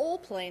for role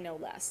play no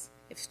less,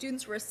 if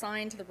students were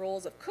assigned to the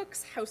roles of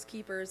cooks,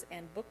 housekeepers,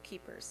 and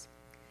bookkeepers.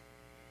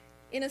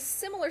 In a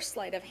similar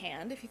sleight of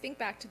hand, if you think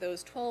back to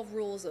those 12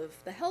 rules of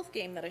the health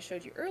game that I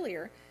showed you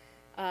earlier,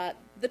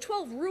 the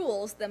 12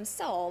 rules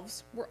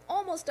themselves were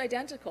almost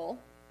identical,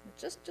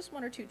 just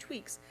one or two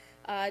tweaks,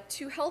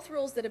 to health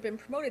rules that have been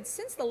promoted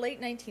since the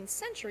late 19th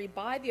century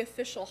by the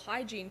official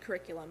hygiene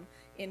curriculum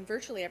in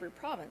virtually every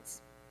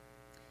province.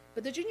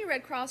 But the Junior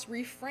Red Cross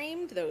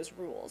reframed those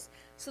rules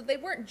so they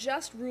weren't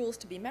just rules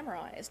to be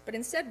memorized, but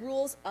instead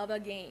rules of a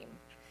game.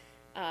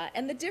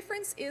 And the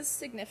difference is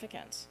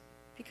significant,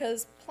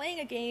 because playing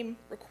a game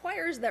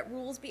requires that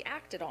rules be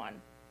acted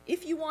on.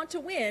 If you want to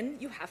win,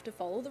 you have to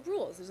follow the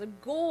rules. There's a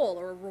goal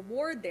or a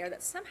reward there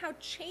that somehow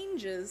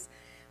changes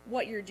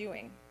what you're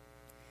doing.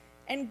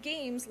 And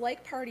games,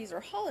 like parties or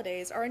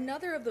holidays, are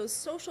another of those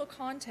social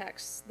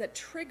contexts that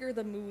trigger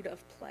the mood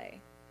of play.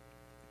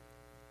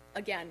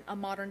 Again, a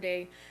modern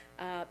day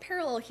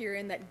parallel here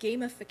in that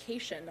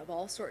gamification of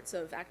all sorts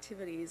of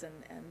activities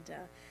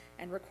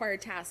and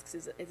required tasks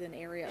is an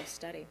area of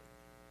study.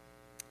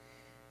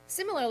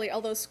 Similarly,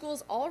 although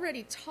schools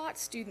already taught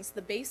students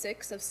the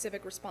basics of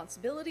civic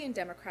responsibility and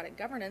democratic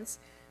governance,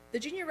 the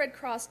Junior Red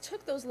Cross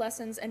took those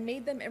lessons and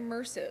made them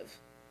immersive,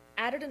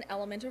 added an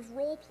element of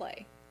role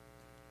play.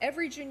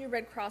 Every Junior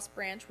Red Cross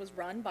branch was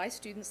run by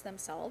students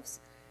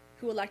themselves,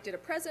 who elected a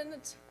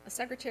president, a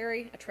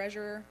secretary, a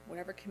treasurer,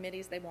 whatever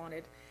committees they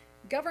wanted,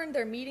 governed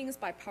their meetings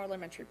by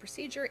parliamentary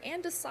procedure,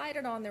 and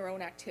decided on their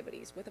own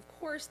activities, with, of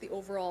course, the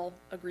overall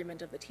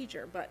agreement of the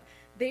teacher, but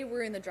they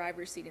were in the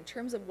driver's seat in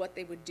terms of what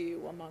they would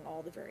do among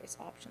all the various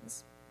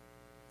options.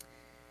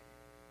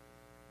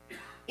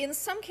 In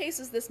some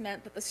cases, this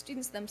meant that the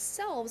students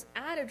themselves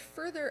added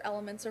further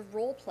elements of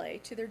role play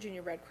to their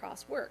Junior Red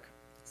Cross work,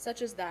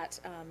 such as that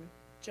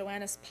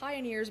Joannis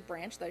Pioneers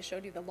branch that I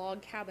showed you, the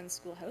log cabin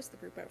schoolhouse, the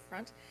group out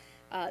front.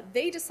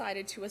 They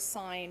decided to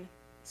assign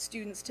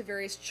students to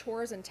various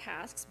chores and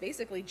tasks,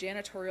 basically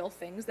janitorial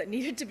things that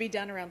needed to be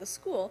done around the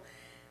school,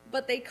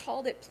 but they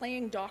called it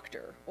playing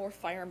doctor or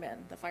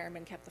fireman. The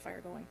firemen kept the fire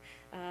going.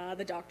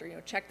 The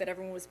doctor, checked that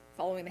everyone was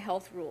following the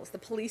health rules. The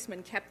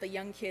policeman kept the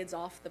young kids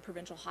off the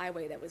provincial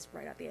highway that was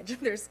right at the edge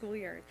of their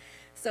schoolyard.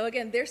 So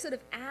again, they're sort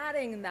of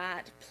adding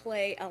that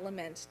play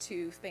element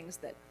to things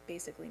that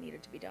basically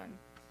needed to be done.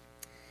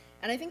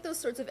 And I think those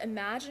sorts of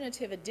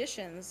imaginative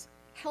additions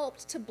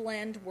helped to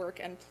blend work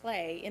and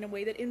play in a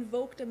way that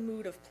invoked a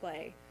mood of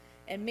play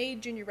and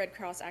made Junior Red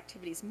Cross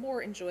activities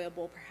more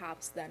enjoyable,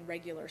 perhaps, than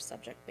regular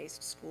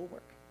subject-based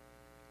schoolwork.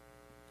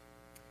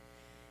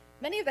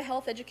 Many of the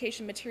health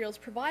education materials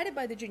provided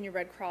by the Junior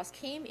Red Cross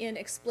came in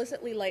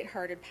explicitly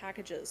lighthearted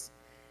packages.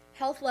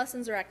 Health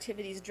lessons or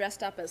activities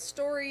dressed up as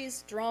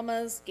stories,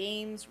 dramas,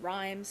 games,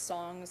 rhymes,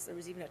 songs. There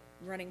was even a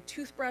running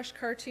toothbrush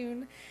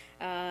cartoon.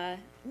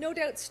 No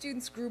doubt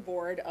students grew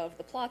bored of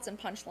the plots and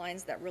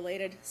punchlines that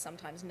related,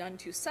 sometimes none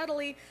too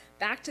subtly,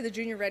 back to the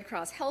Junior Red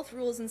Cross health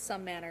rules in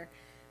some manner.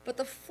 But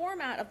the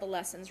format of the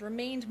lessons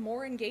remained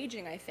more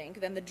engaging, I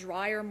think, than the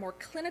drier, more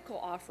clinical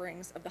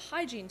offerings of the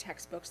hygiene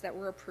textbooks that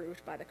were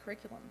approved by the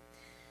curriculum.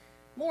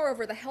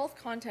 Moreover, the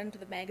health content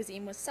of the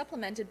magazine was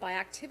supplemented by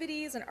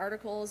activities and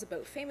articles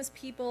about famous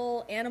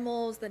people,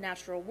 animals, the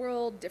natural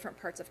world, different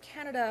parts of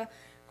Canada,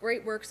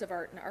 great works of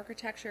art and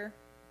architecture.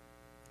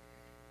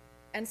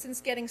 And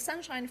since getting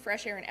sunshine,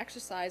 fresh air, and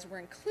exercise were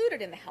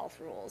included in the health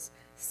rules,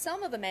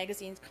 some of the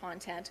magazine's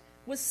content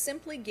was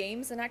simply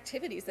games and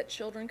activities that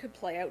children could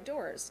play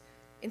outdoors.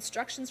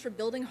 Instructions for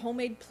building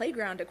homemade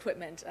playground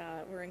equipment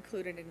were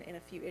included in a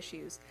few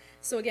issues.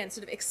 So again,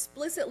 sort of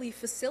explicitly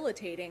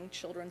facilitating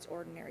children's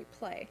ordinary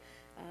play.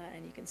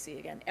 And you can see,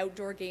 again,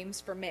 outdoor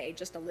games for May,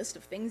 just a list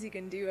of things you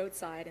can do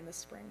outside in the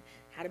spring.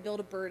 How to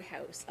build a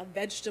birdhouse, a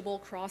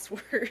vegetable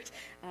crossword,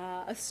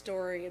 a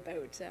story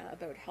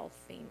about health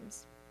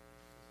themes.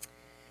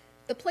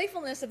 The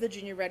playfulness of the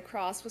Junior Red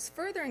Cross was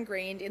further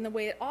ingrained in the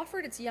way it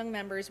offered its young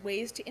members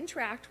ways to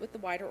interact with the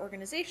wider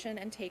organization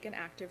and take an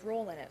active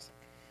role in it.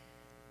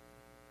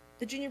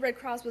 The Junior Red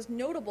Cross was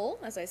notable,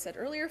 as I said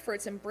earlier, for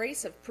its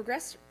embrace of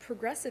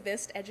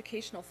progressivist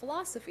educational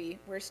philosophy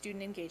where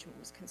student engagement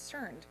was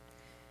concerned.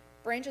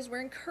 Branches were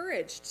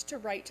encouraged to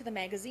write to the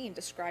magazine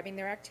describing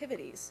their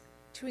activities,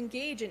 to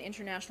engage in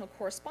international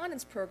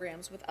correspondence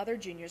programs with other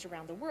juniors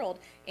around the world,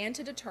 and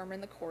to determine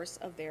the course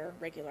of their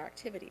regular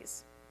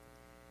activities.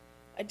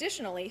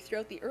 Additionally,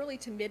 throughout the early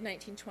to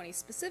mid-1920s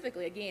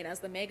specifically, again, as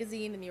the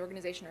magazine and the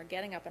organization are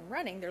getting up and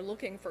running, they're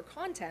looking for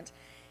content,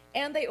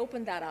 and they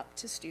opened that up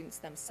to students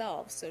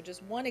themselves. So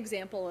just one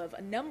example of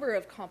a number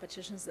of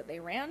competitions that they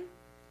ran.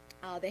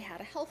 They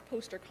had a health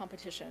poster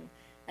competition,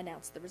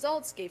 announced the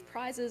results, gave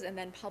prizes, and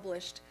then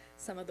published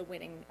some of the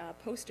winning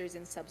posters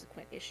in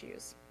subsequent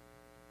issues.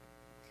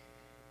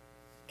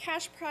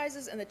 Cash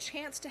prizes and the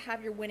chance to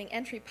have your winning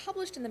entry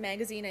published in the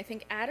magazine, I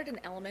think, added an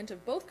element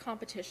of both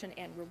competition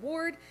and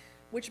reward,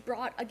 which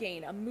brought,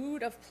 again, a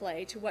mood of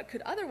play to what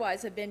could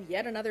otherwise have been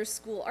yet another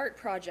school art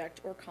project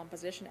or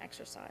composition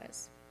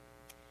exercise.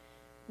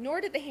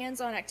 Nor did the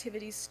hands-on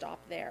activities stop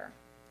there.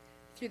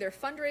 Through their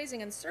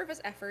fundraising and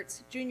service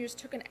efforts, juniors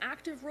took an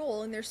active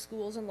role in their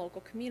schools and local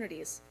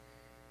communities.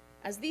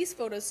 As these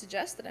photos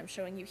suggest that I'm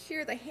showing you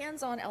here, the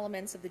hands-on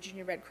elements of the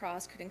Junior Red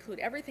Cross could include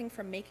everything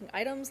from making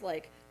items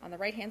like, on the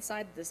right-hand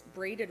side, this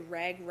braided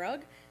rag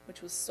rug,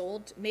 which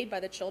was made by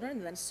the children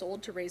and then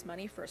sold to raise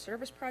money for a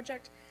service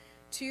project,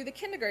 to the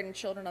kindergarten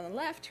children on the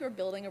left who are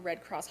building a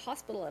Red Cross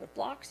hospital out of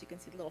blocks. You can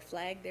see the little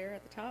flag there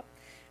at the top,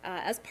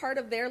 as part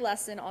of their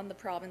lesson on the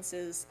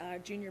province's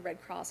Junior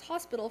Red Cross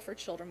Hospital for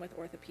children with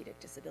orthopedic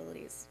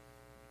disabilities.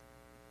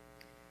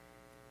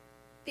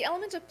 The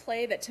element of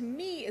play that to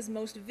me is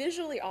most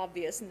visually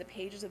obvious in the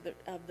pages of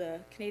the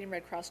Canadian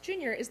Red Cross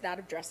Junior is that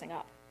of dressing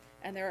up.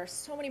 And there are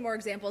so many more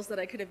examples that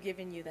I could have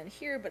given you than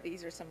here, but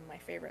these are some of my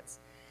favorites.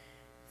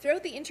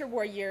 Throughout the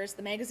interwar years,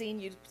 the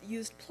magazine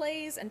used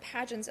plays and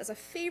pageants as a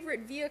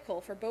favorite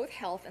vehicle for both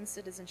health and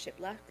citizenship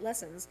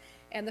lessons,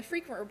 and the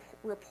frequent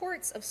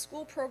reports of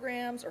school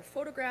programs or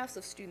photographs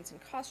of students in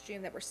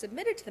costume that were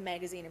submitted to the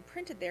magazine and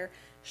printed there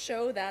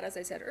show that, as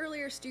I said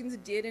earlier, students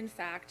did in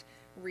fact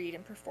read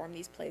and perform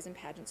these plays and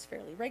pageants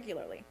fairly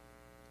regularly.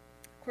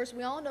 Of course,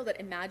 we all know that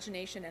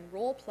imagination and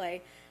role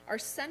play are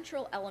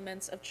central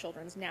elements of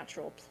children's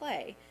natural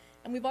play,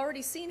 and we've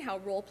already seen how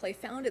role play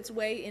found its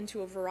way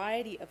into a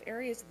variety of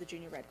areas of the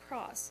Junior Red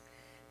Cross.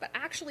 But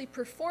actually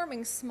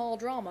performing small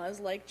dramas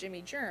like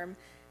Jimmy Germ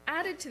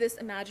added to this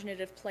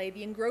imaginative play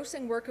the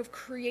engrossing work of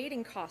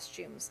creating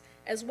costumes,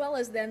 as well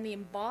as then the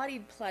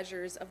embodied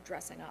pleasures of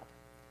dressing up.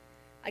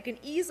 I can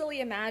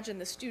easily imagine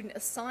the student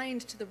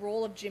assigned to the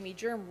role of Jimmy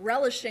Germ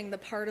relishing the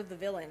part of the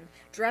villain,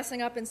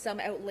 dressing up in some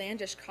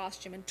outlandish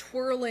costume and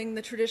twirling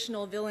the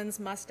traditional villain's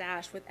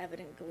mustache with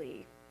evident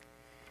glee.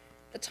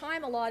 The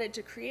time allotted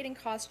to creating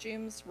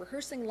costumes,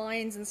 rehearsing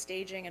lines and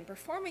staging, and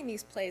performing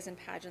these plays and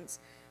pageants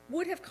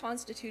would have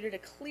constituted a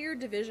clear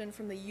division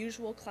from the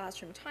usual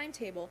classroom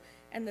timetable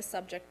and the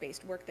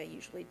subject-based work they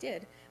usually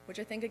did, which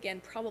I think,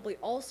 again, probably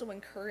also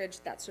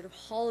encouraged that sort of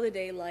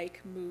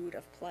holiday-like mood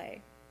of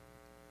play.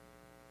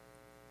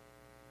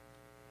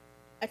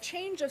 A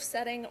change of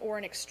setting or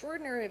an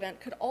extraordinary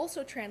event could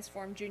also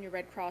transform Junior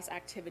Red Cross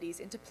activities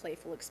into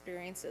playful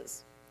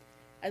experiences.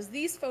 As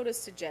these photos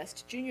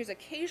suggest, juniors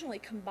occasionally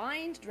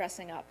combined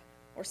dressing up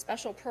or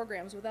special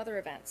programs with other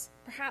events,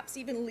 perhaps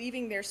even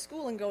leaving their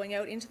school and going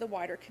out into the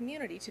wider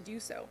community to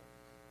do so.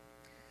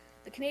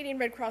 The Canadian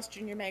Red Cross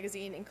Junior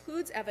magazine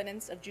includes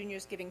evidence of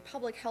juniors giving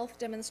public health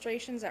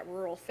demonstrations at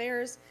rural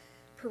fairs,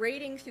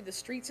 parading through the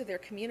streets of their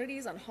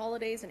communities on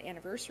holidays and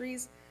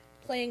anniversaries,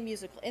 playing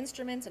musical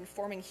instruments and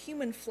forming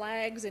human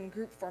flags in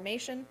group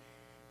formation,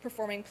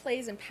 performing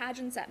plays and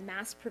pageants at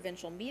mass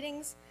provincial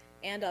meetings,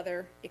 and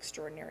other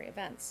extraordinary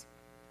events.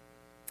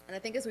 And I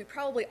think, as we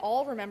probably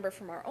all remember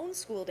from our own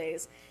school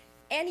days,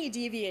 any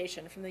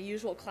deviation from the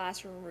usual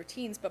classroom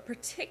routines, but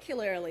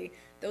particularly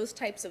those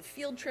types of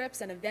field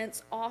trips and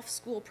events off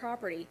school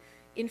property,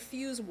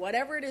 infuse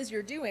whatever it is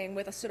you're doing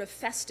with a sort of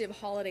festive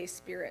holiday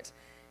spirit.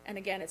 And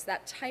again, it's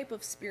that type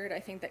of spirit,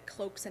 I think, that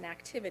cloaks an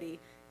activity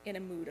in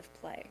a mood of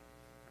play.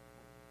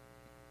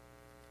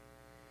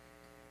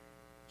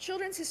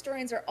 Children's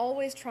historians are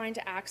always trying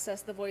to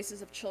access the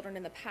voices of children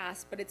in the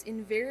past, but it's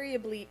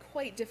invariably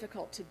quite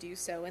difficult to do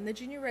so, and the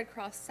Junior Red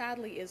Cross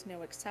sadly is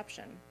no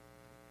exception.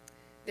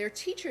 Their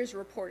teachers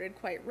reported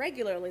quite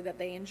regularly that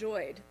they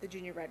enjoyed the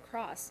Junior Red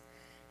Cross,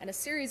 and a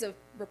series of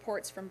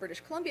reports from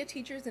British Columbia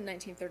teachers in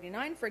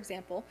 1939, for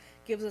example,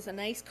 gives us a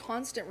nice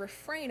constant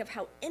refrain of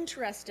how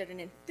interested and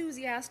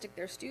enthusiastic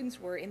their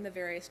students were in the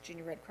various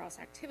Junior Red Cross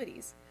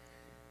activities.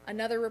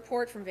 Another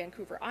report from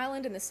Vancouver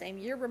Island in the same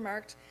year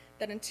remarked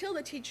that until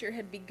the teacher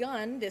had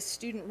begun this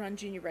student-run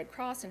Junior Red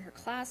Cross in her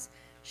class,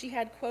 she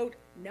had, quote,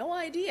 no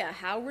idea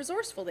how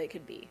resourceful they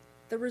could be.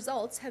 The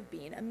results have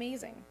been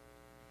amazing.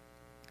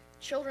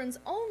 Children's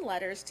own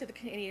letters to the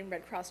Canadian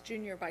Red Cross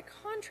Junior, by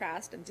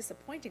contrast, and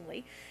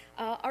disappointingly,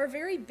 are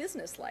very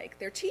businesslike.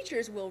 Their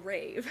teachers will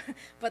rave,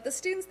 but the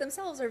students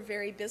themselves are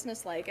very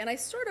businesslike, and I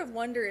sort of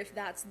wonder if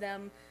that's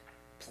them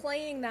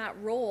playing that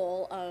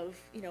role of,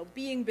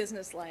 being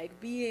businesslike,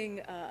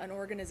 being an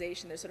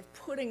organization. They're sort of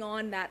putting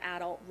on that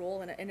adult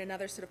role in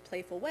another sort of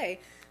playful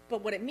way.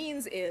 But what it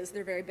means is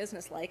they're very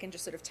businesslike and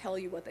just sort of tell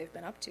you what they've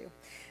been up to.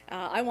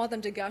 I want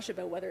them to gush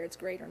about whether it's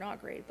great or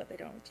not great, but they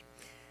don't.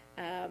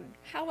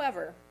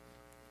 However,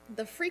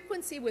 the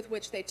frequency with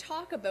which they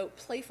talk about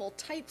playful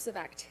types of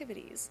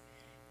activities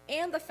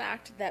and the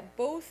fact that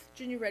both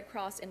Junior Red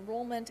Cross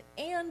enrollment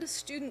and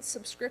student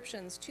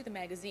subscriptions to the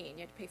magazine, you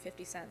had to pay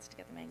 50 cents to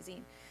get the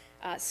magazine,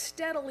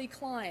 steadily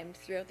climbed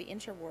throughout the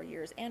interwar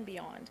years and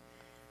beyond,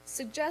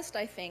 suggest,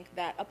 I think,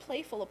 that a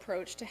playful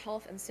approach to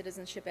health and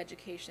citizenship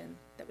education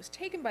that was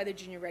taken by the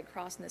Junior Red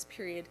Cross in this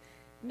period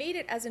made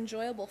it as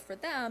enjoyable for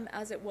them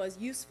as it was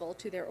useful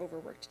to their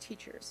overworked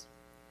teachers.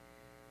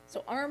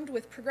 So armed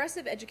with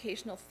progressive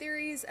educational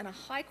theories and a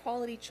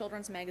high-quality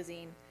children's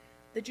magazine,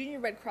 the Junior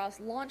Red Cross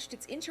launched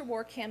its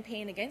interwar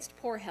campaign against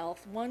poor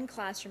health one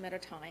classroom at a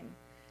time.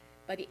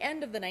 By the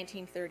end of the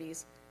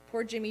 1930s,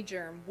 poor Jimmy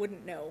Germ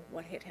wouldn't know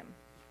what hit him.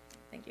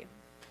 Thank you.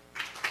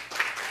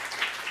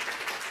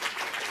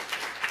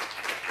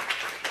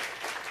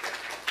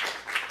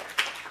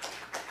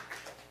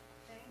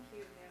 Thank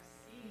you,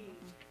 merci.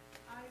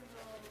 I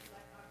will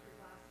let Dr.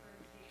 Glassberg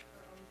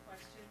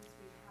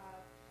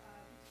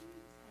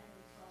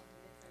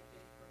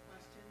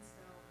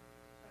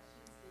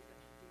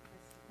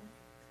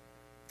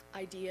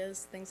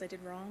ideas, things I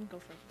did wrong, go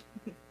for it.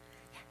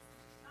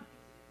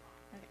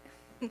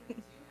 Okay.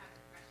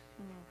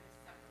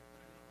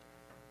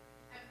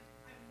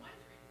 I'm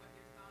wondering what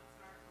your thoughts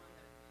are on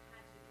the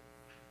pageants.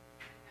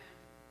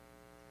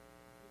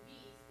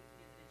 Me, speaking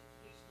as an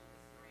educational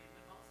historian,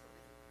 but also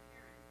as a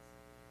parent,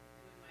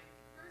 and when my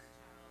first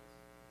child,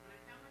 when I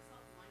found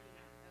myself lining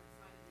up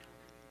outside of an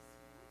elementary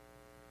school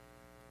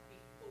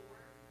before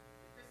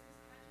the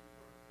Christmas pageant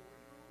for a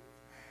 4-year-old,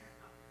 I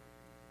thought,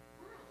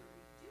 what world are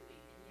we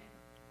doing? And yet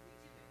we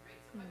do it,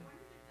 right? So I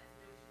wondered if that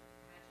notion of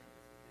pageant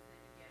was because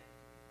then you get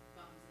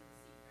bums in the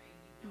seat, right?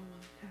 You know mom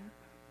and dad are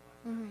coming to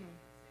watch.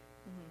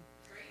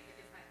 Right? Like,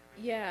 is that kind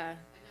of Yeah,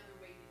 another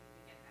way we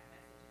get that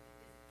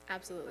message?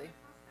 absolutely.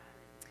 Across that,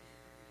 is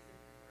there a reason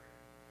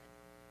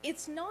for?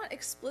 It's not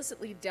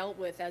explicitly dealt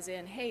with as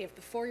in, hey, if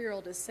the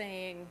 4-year-old is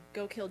saying,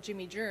 go kill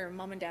Jimmy Germ,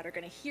 mom and dad are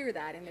going to hear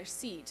that in their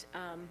seat.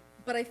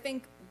 But I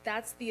think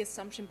that's the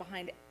assumption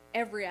behind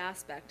every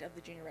aspect of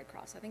the Junior Red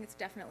Cross. I think it's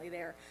definitely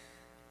there.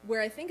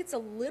 Where I think it's a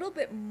little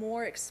bit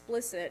more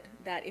explicit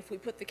that if we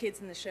put the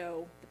kids in the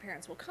show, the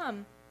parents will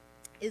come,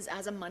 is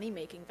as a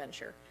money-making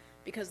venture.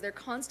 Because they're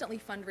constantly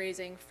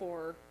fundraising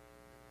for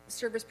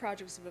service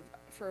projects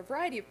for a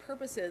variety of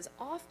purposes.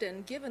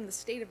 Often, given the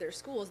state of their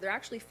schools, they're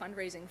actually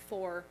fundraising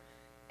for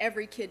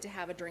every kid to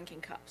have a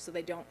drinking cup, so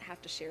they don't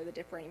have to share the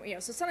dipper anymore. You know,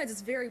 so sometimes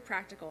it's very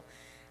practical,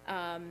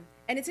 and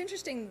it's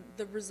interesting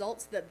the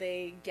results that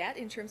they get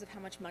in terms of how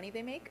much money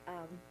they make.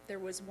 There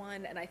was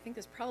one, and I think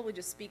this probably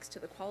just speaks to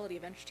the quality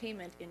of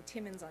entertainment in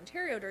Timmins,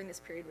 Ontario during this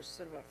period, which is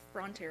sort of a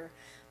frontier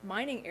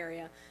mining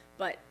area.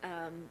 But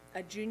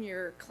a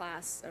junior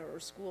class or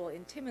school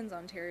in Timmins,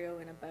 Ontario,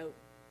 in about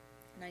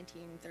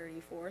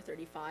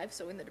 1934-35,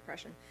 so in the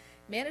Depression,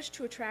 managed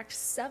to attract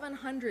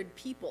 700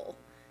 people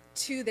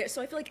to their,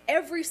 so I feel like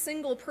every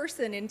single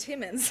person in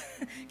Timmins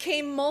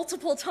came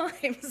multiple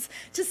times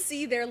to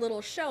see their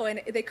little show,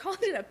 and they called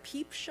it a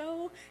peep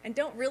show and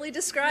don't really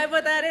describe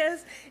what that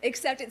is,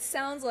 except it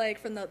sounds like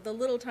from the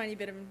little tiny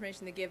bit of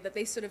information they give that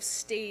they sort of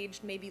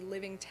staged maybe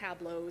living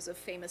tableaus of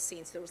famous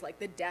scenes. There was like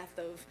the death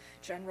of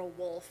General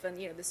Wolfe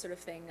and, you know, this sort of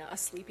thing, a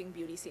Sleeping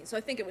Beauty scene. So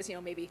I think it was, you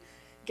know, maybe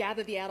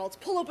gather the adults,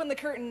 pull open the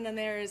curtain, and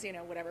there's, you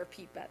know, whatever,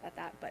 peep at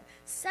that. But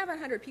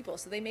 700 people,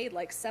 so they made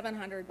like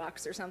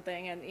 $700 or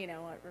something, and, you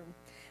know, or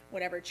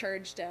whatever,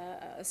 charged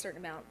a certain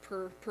amount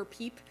per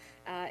peep,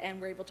 and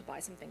were able to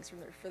buy some things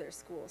for their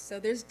school. So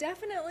there's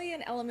definitely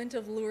an element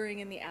of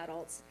luring in the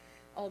adults,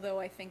 although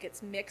I think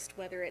it's mixed,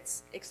 whether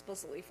it's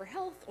explicitly for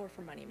health or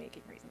for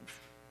money-making reasons.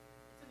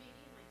 So maybe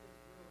in like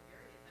those rural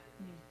areas that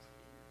would be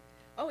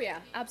entertaining. Oh yeah,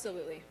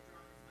 absolutely.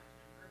 Drawn as much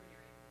in an urban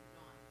area as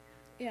not.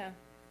 Yeah.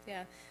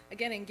 Yeah.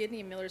 Again, in Gidney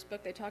and Miller's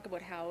book, they talk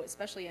about how,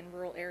 especially in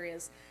rural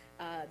areas,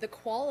 the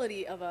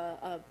quality of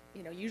a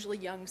you know, usually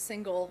young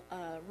single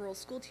rural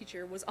school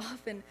teacher was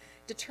often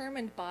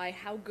determined by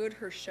how good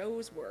her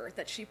shows were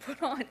that she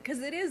put on, because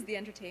it is the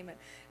entertainment.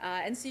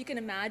 And so you can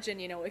imagine,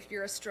 you know, if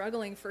you're a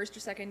struggling first or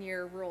second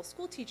year rural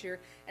school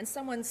teacher and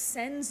someone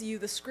sends you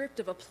the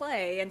script of a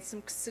play and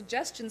some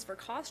suggestions for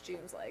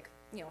costumes, like,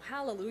 you know,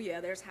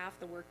 hallelujah, there's half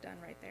the work done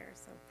right there.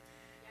 So.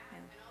 Yeah,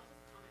 and I'll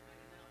just comment on it,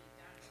 and then I'll be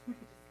done. I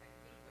think what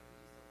you do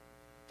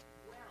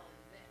so well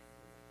in this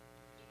is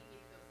you can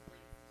make those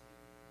links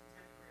to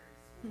temporary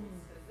schools,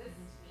 because this,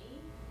 to me,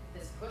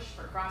 this push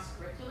for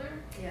cross-curricular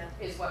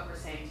is what we're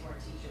saying to our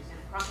teachers. And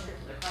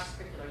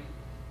cross-curricular,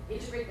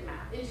 integrate the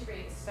math,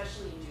 integrate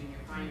especially in junior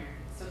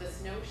primary. So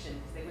this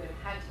notion, because they would have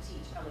had to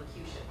teach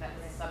elocution, that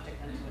was a subject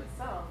unto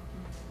itself.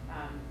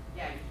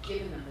 Yeah, you've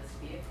given them this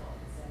vehicle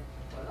and said,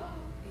 well,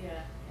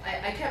 Yeah,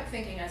 I kept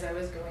thinking as I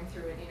was going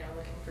through it, you know,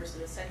 looking for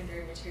sort of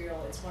secondary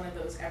material, it's one of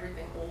those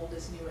everything old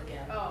is new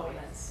again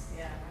moments.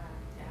 Yeah,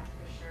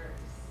 for sure.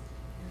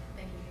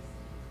 Thank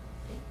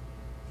you.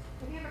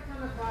 Have you ever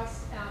come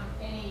across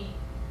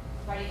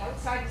anybody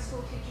outside the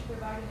school teacher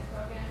providing the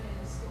program in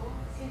the school?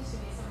 It seems to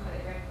me some of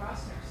the Red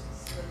Cross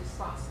nurses were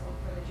responsible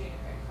for the Junior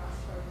Red Cross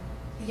program.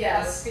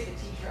 Yes. That would fit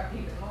the teacher up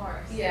even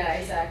more. Yeah,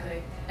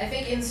 exactly. I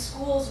think in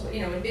schools,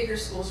 you know, in bigger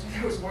schools where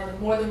there was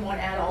more than one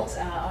adult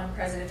on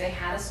present, if they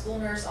had a school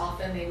nurse,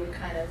 often they would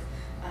kind of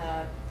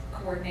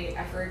coordinate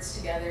efforts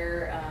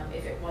together.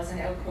 If it was an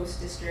outpost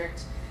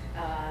district,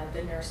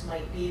 the nurse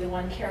might be the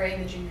one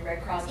carrying the Junior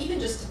Red Cross, even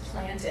just to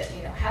plant it.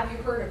 You know, have you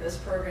heard of this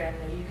program?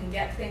 You know, you can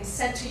get things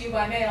sent to you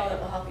by mail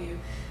that will help you.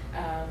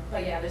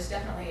 But yeah, there's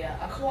definitely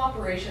a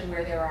cooperation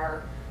where there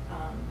are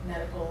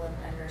medical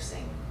and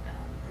nursing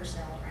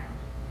personnel around.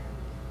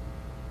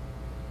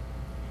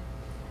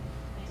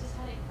 I just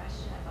had a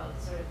question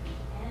about sort of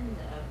the end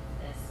of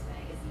this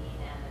magazine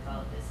and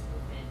about this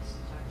movement.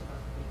 You talked about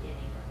the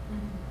beginning, but I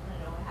want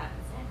to know what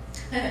happens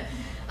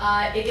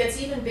next. It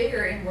gets even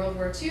bigger in World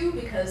War II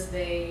because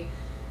they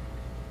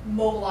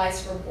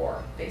mobilize for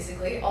war,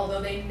 basically,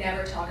 although they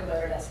never talk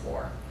about it as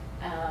war.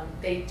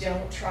 They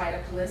don't try to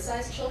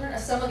politicize children.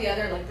 As some of the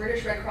other, like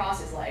British Red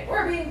Cross is like,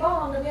 we're being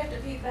bombed and we have to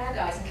defeat the bad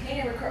guys. And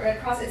Canadian Red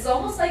Cross, it's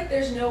almost like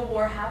there's no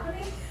war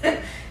happening.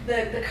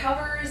 the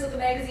covers of the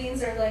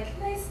magazines are like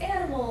nice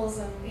animals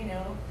and, you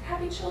know,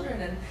 happy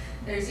children. And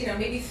there's, you know,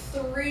 maybe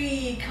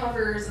 3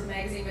 covers of the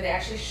magazine where they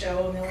actually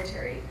show a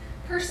military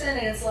person,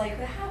 and it's like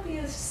the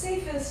happiest,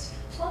 safest,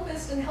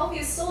 plumpest, and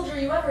healthiest soldier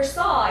you ever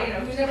saw, you know,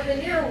 who's never been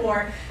near a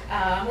war,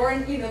 or,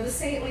 you know, the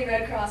saintly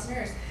Red Cross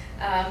nurse.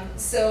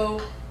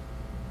 So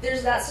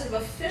there's that sort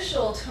of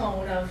official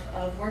tone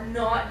of we're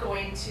not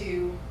going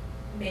to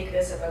make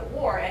this about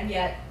war, and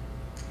yet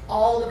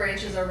all the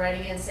branches are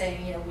writing in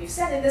saying, you know, we've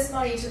sent in this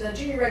money to the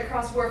Junior Red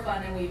Cross War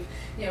Fund, and we've,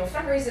 you know,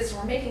 fundraised this, and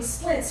we're making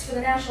splints for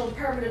the National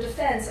Department of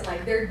Defense, and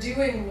like they're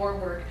doing war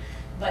work,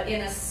 but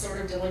in a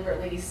sort of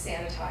deliberately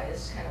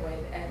sanitized kind of way.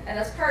 And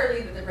that's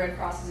partly that the Red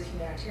Cross is a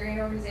humanitarian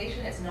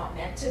organization. It's not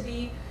meant to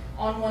be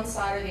on one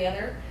side or the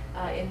other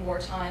in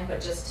wartime, but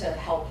just to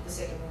help the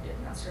sick and wounded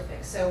and that sort of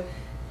thing. So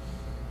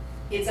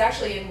it's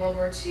actually in World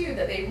War II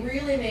that they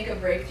really make a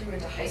breakthrough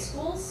into high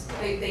schools.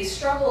 They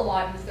struggle a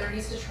lot in the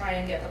 30s to try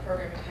and get the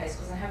program into high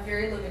schools and have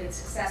very limited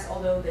success,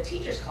 although the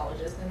teachers'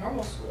 colleges, the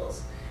normal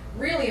schools,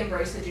 really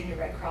embrace the Junior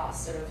Red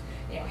Cross, sort of,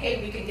 you know,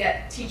 hey, we can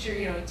get teacher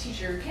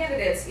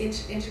candidates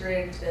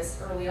integrated into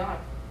this early on.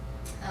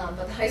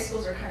 But the high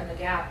schools are kind of a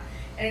gap.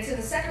 And it's in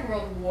the Second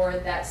World War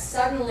that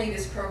suddenly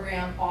this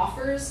program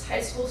offers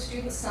high school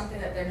students something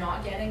that they're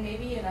not getting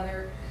maybe in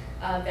other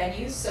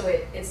venues. So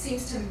it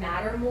seems to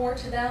matter more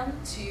to them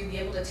to be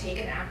able to take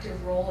an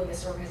active role in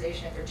this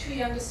organization if they're too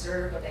young to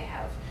serve, but they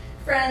have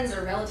friends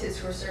or relatives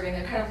who are serving.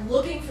 They're kind of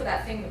looking for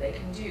that thing that they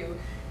can do.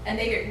 And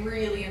they get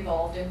really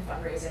involved in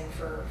fundraising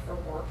for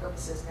war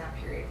purposes in that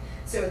period.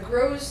 So it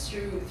grows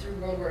through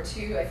World War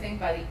II. I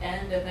think by the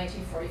end of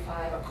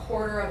 1945, a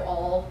quarter of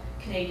all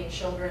Canadian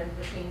children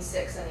between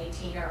 6 and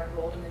 18 are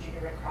enrolled in the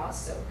Junior Red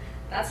Cross. So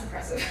that's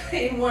impressive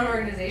in one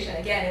organization.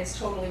 Again, it's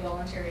totally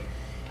voluntary.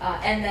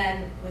 And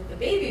then with the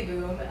baby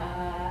boom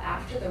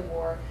after the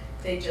war,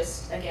 it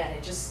just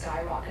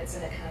skyrockets,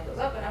 and it kind of goes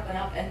up and up and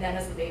up. And then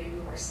as the baby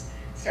boomers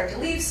start to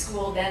leave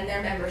school, then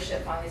their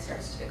membership finally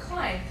starts to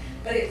decline.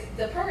 But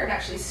the program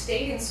actually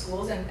stayed in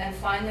schools and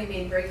finally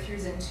made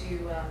breakthroughs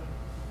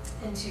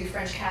into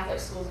French Catholic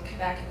schools in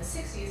Quebec in the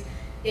 60s.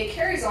 It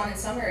carries on in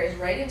some areas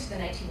right into the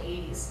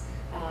 1980s.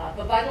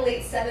 But by the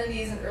late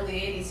 70s and early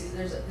 80s,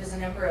 there's a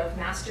number of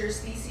master's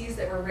theses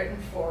that were written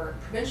for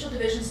provincial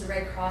divisions of the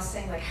Red Cross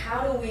saying, like,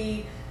 how do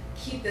we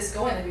keep this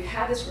going? Like, we've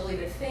had this really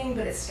good thing,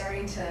 but it's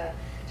starting to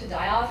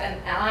die off. And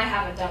I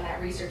haven't done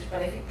that research,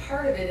 but I think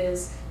part of it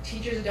is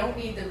teachers don't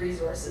need the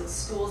resources.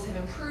 Schools have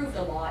improved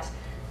a lot.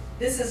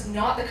 This is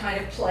not the kind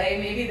of play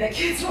maybe that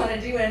kids want to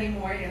do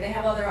anymore. You know, they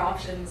have other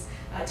options,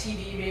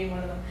 TV being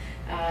one of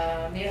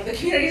them. You know, the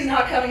community's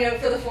not coming out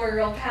for the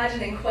 4-year-old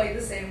pageant in quite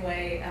the same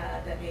way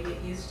that maybe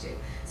it used to.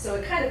 So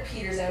it kind of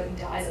peters out and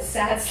dies a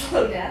sad,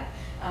 slow death,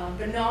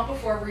 but not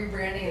before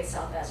rebranding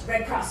itself as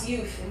Red Cross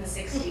Youth in the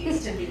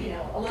 60s to be, you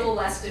know, a little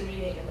less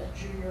demeaning in the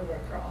Junior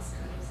Red Cross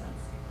kind of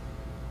sense.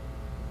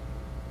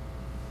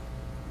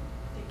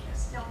 Des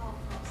questions en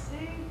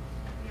français?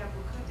 Il y a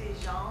beaucoup de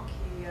gens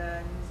qui nous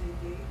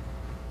aident.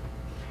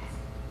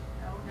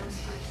 No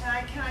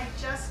student. Can I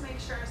just make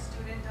sure a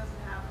student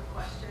doesn't have a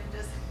question?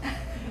 Just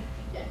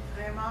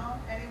Raymond,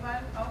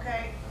 anyone?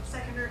 Okay,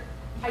 seconder.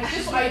 I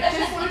just wanted to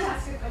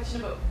ask a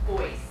question about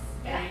voice,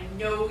 and I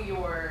know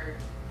you're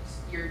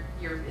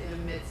in the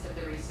midst of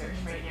the research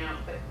right now,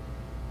 but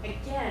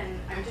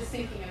again, I'm just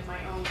thinking of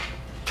my own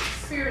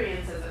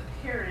experience as a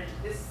parent.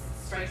 This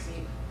strikes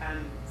me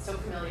so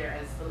familiar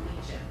as the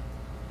Legion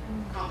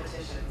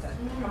competitions that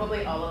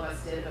probably all of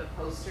us did about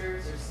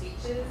posters or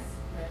speeches.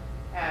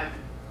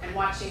 And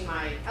watching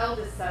my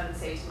eldest son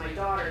say to my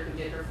daughter, who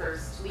did her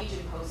first Legion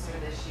poster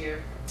this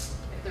year,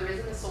 if there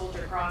isn't a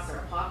soldier cross or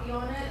a poppy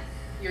on it,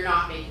 you're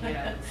not making it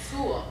out of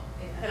school.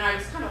 And I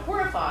was kind of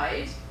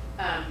horrified,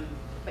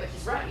 but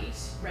he's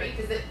right?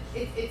 Because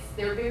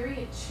they're very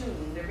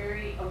attuned, they're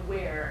very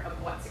aware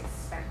of what's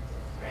expected,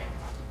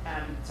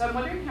 right? So I'm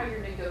wondering how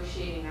you're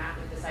negotiating that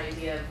with this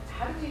idea of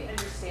how do we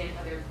understand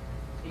how they're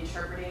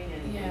interpreting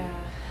and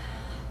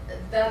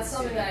that's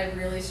something that I've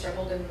really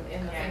struggled in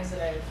the things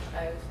that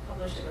I've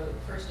published about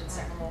First and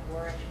Second World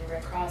War and Junior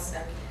Red Cross.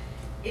 And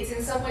it's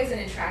in some ways an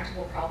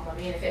intractable problem. I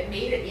mean, if it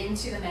made it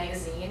into the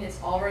magazine, it's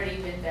already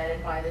been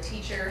vetted by the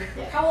teacher,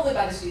 probably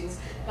by the students,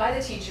 by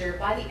the teacher,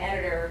 by the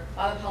editor,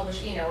 by the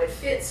publisher. You know, it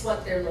fits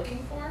what they're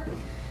looking for.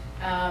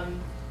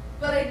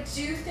 But I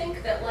do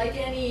think that, like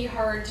any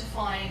hard to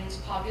find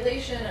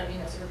population of, you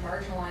know, sort of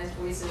marginalized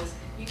voices,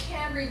 you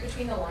can read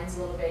between the lines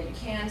a little bit. You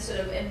can sort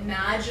of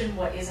imagine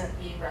what isn't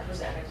being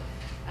represented.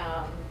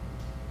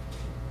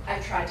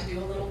 I've tried to do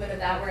a little bit of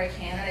that where I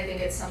can, and I think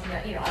it's something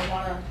that, you know,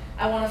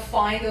 I want to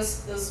find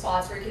those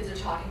spots where kids are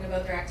talking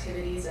about their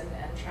activities and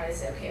try to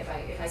say, okay,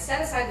 if I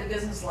set aside the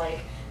business-like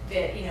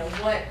bit, you know,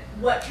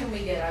 what can we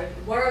get out of it?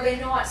 What are they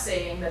not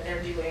saying that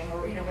they're doing,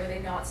 or, you know, what are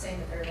they not saying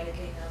that they're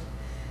liking?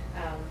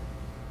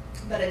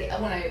 But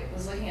when I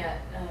was looking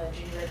at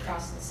Junior Red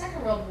Cross in the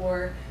Second World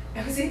War,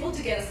 I was able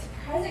to get a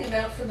surprising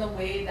amount from the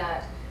way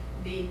that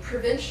the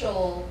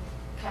provincial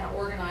kind of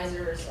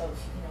organizers of,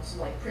 so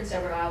like Prince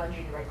Edward Island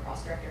Junior Red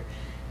Cross Director,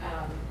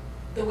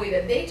 the way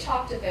that they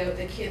talked about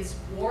the kids'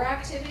 war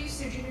activities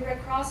through Junior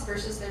Red Cross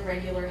versus their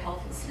regular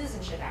health and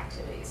citizenship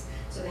activities.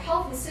 So the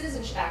health and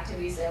citizenship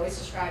activities they always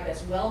described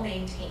as well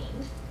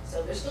maintained,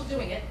 so they're still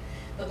doing it,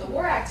 but the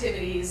war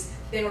activities,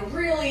 they were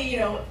really,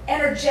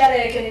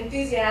 energetic and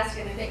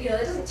enthusiastic, and I think,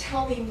 that doesn't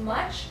tell me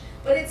much,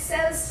 but it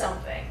says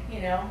something,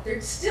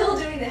 They're still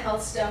doing the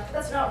health stuff, but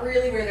that's not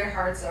really where their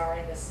hearts are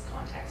in this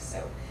context.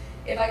 So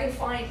if I can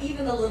find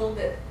even a little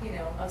bit,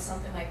 of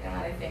something like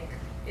that, I think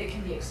it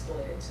can be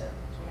exploited to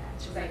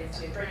read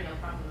into. Bringing up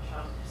from the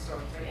child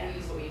stories, right? Yeah. We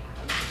use what we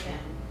have. Yeah.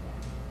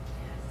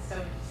 So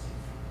interesting.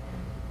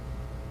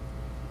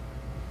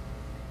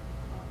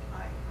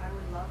 I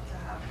would love to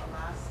have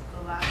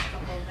the last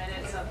couple of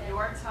minutes of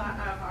your time,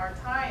 of our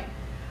time.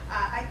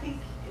 I think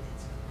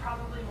it's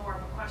probably more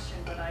of a question,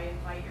 but I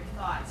invite your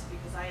thoughts,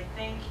 because I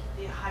think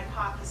the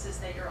hypothesis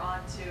that you're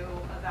onto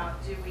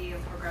about Dewey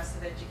and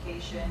progressive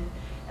education,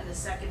 and the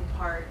second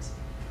part,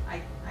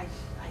 I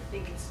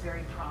think it's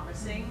very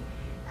promising.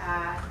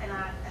 And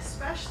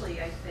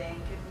especially, I think,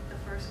 in the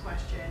first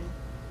question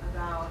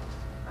about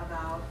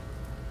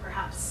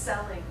perhaps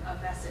selling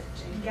a message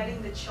and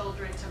getting the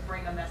children to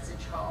bring a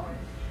message home.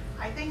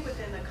 I think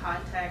within the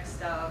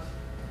context of,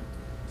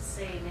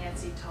 say,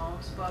 Nancy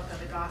Tome's book of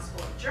the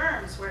Gospel of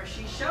Germs, where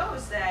she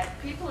shows that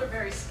people are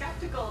very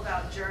skeptical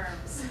about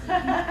germs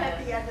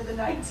at the end of the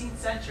 19th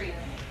century.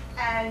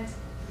 And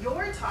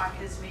your talk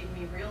has made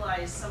me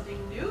realize something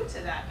new to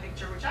that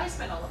picture, which I've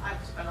spent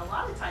a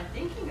lot of time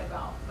thinking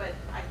about, but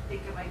I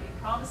think it might be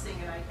promising,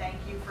 and I thank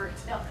you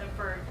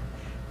for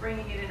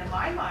bringing it into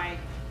my mind.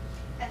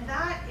 And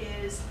that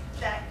is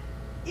that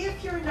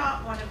if you're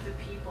not one of the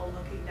people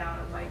looking down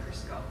a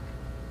microscope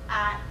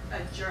at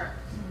a germ,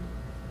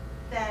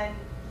 then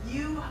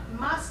you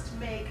must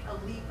make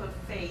a leap of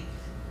faith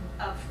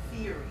of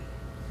theory,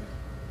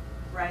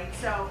 right?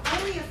 So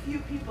only a few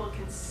people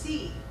can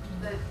see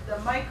the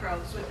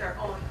microbes with their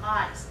own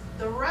eyes.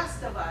 The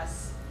rest of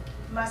us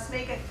must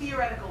make a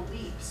theoretical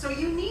leap. So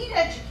you need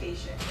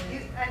education,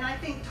 and I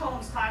think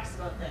Tomes talks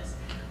about this,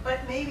 but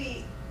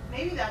maybe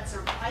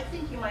I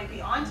think you might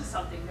be onto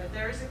something, that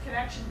there is a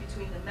connection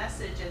between the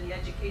message and the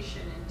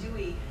education and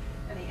Dewey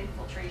and the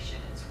infiltration.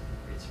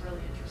 It's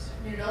really interesting.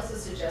 And it also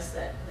suggests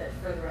that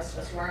for the rest of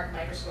us who aren't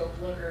microscope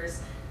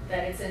lookers,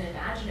 that it's an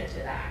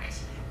imaginative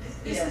act.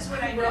 This is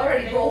what I mean. We're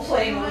already role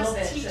playing a little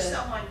bit teach to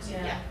someone to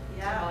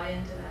to buy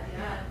into that.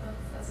 Yeah.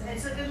 That's And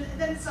so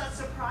then it's not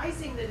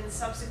surprising that in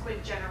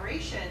subsequent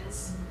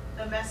generations,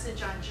 the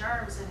message on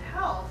germs and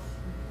health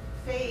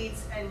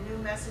fades and new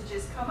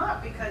messages come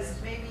up, because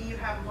maybe you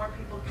have more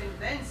people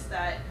convinced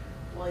that,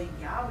 well,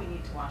 yeah, we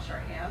need to wash our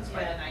hands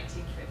by the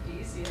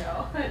 1950s,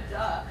 duh.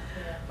 Yeah.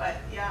 But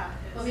yeah.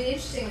 Well, I mean,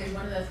 interestingly,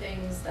 one of the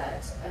things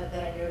that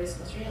I noticed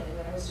most recently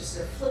when I was just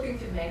sort of flipping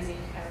through the magazine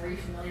to kind of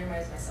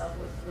refamiliarize myself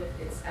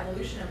with its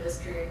evolution of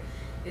this period,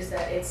 is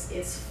that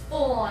it's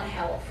full on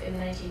health in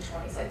the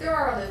 1920s. Like, there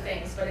are other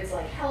things, but it's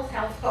like health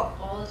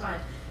all the time.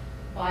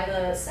 By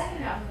the second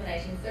half of the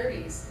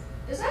 1930s,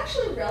 there's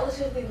actually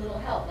relatively little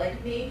health,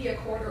 like maybe a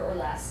quarter or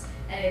less,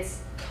 and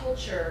it's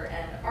culture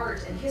and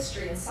art and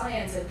history and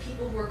science and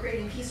people who are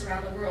creating peace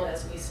around the world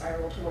as we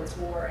spiral towards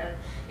war.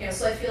 And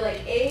so I feel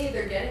like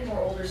they're getting more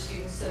older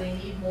students, so they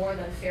need more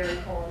than fairy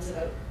poems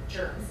about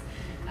germs.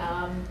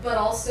 But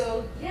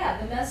also,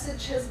 the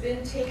message has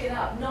been taken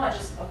up, not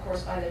just, of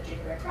course, by the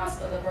Junior Red Cross,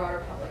 but the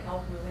broader public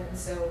health movement. And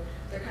so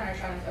they're kind of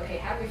trying to, okay,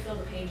 how do we fill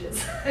the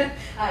pages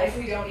if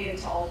we don't need it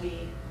to all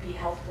be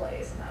health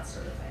plays and that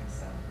sort of thing.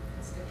 So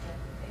that's a good thing.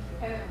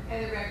 Thank you.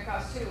 And the Red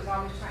Cross too is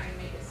always trying to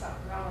make itself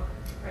relevant.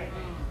 Right.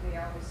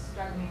 They're always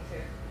struggling to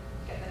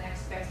get the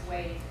next best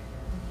wave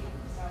and keep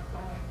themselves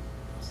going.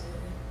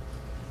 Absolutely.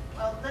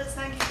 Well, let's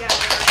thank you,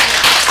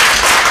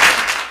 Gabby.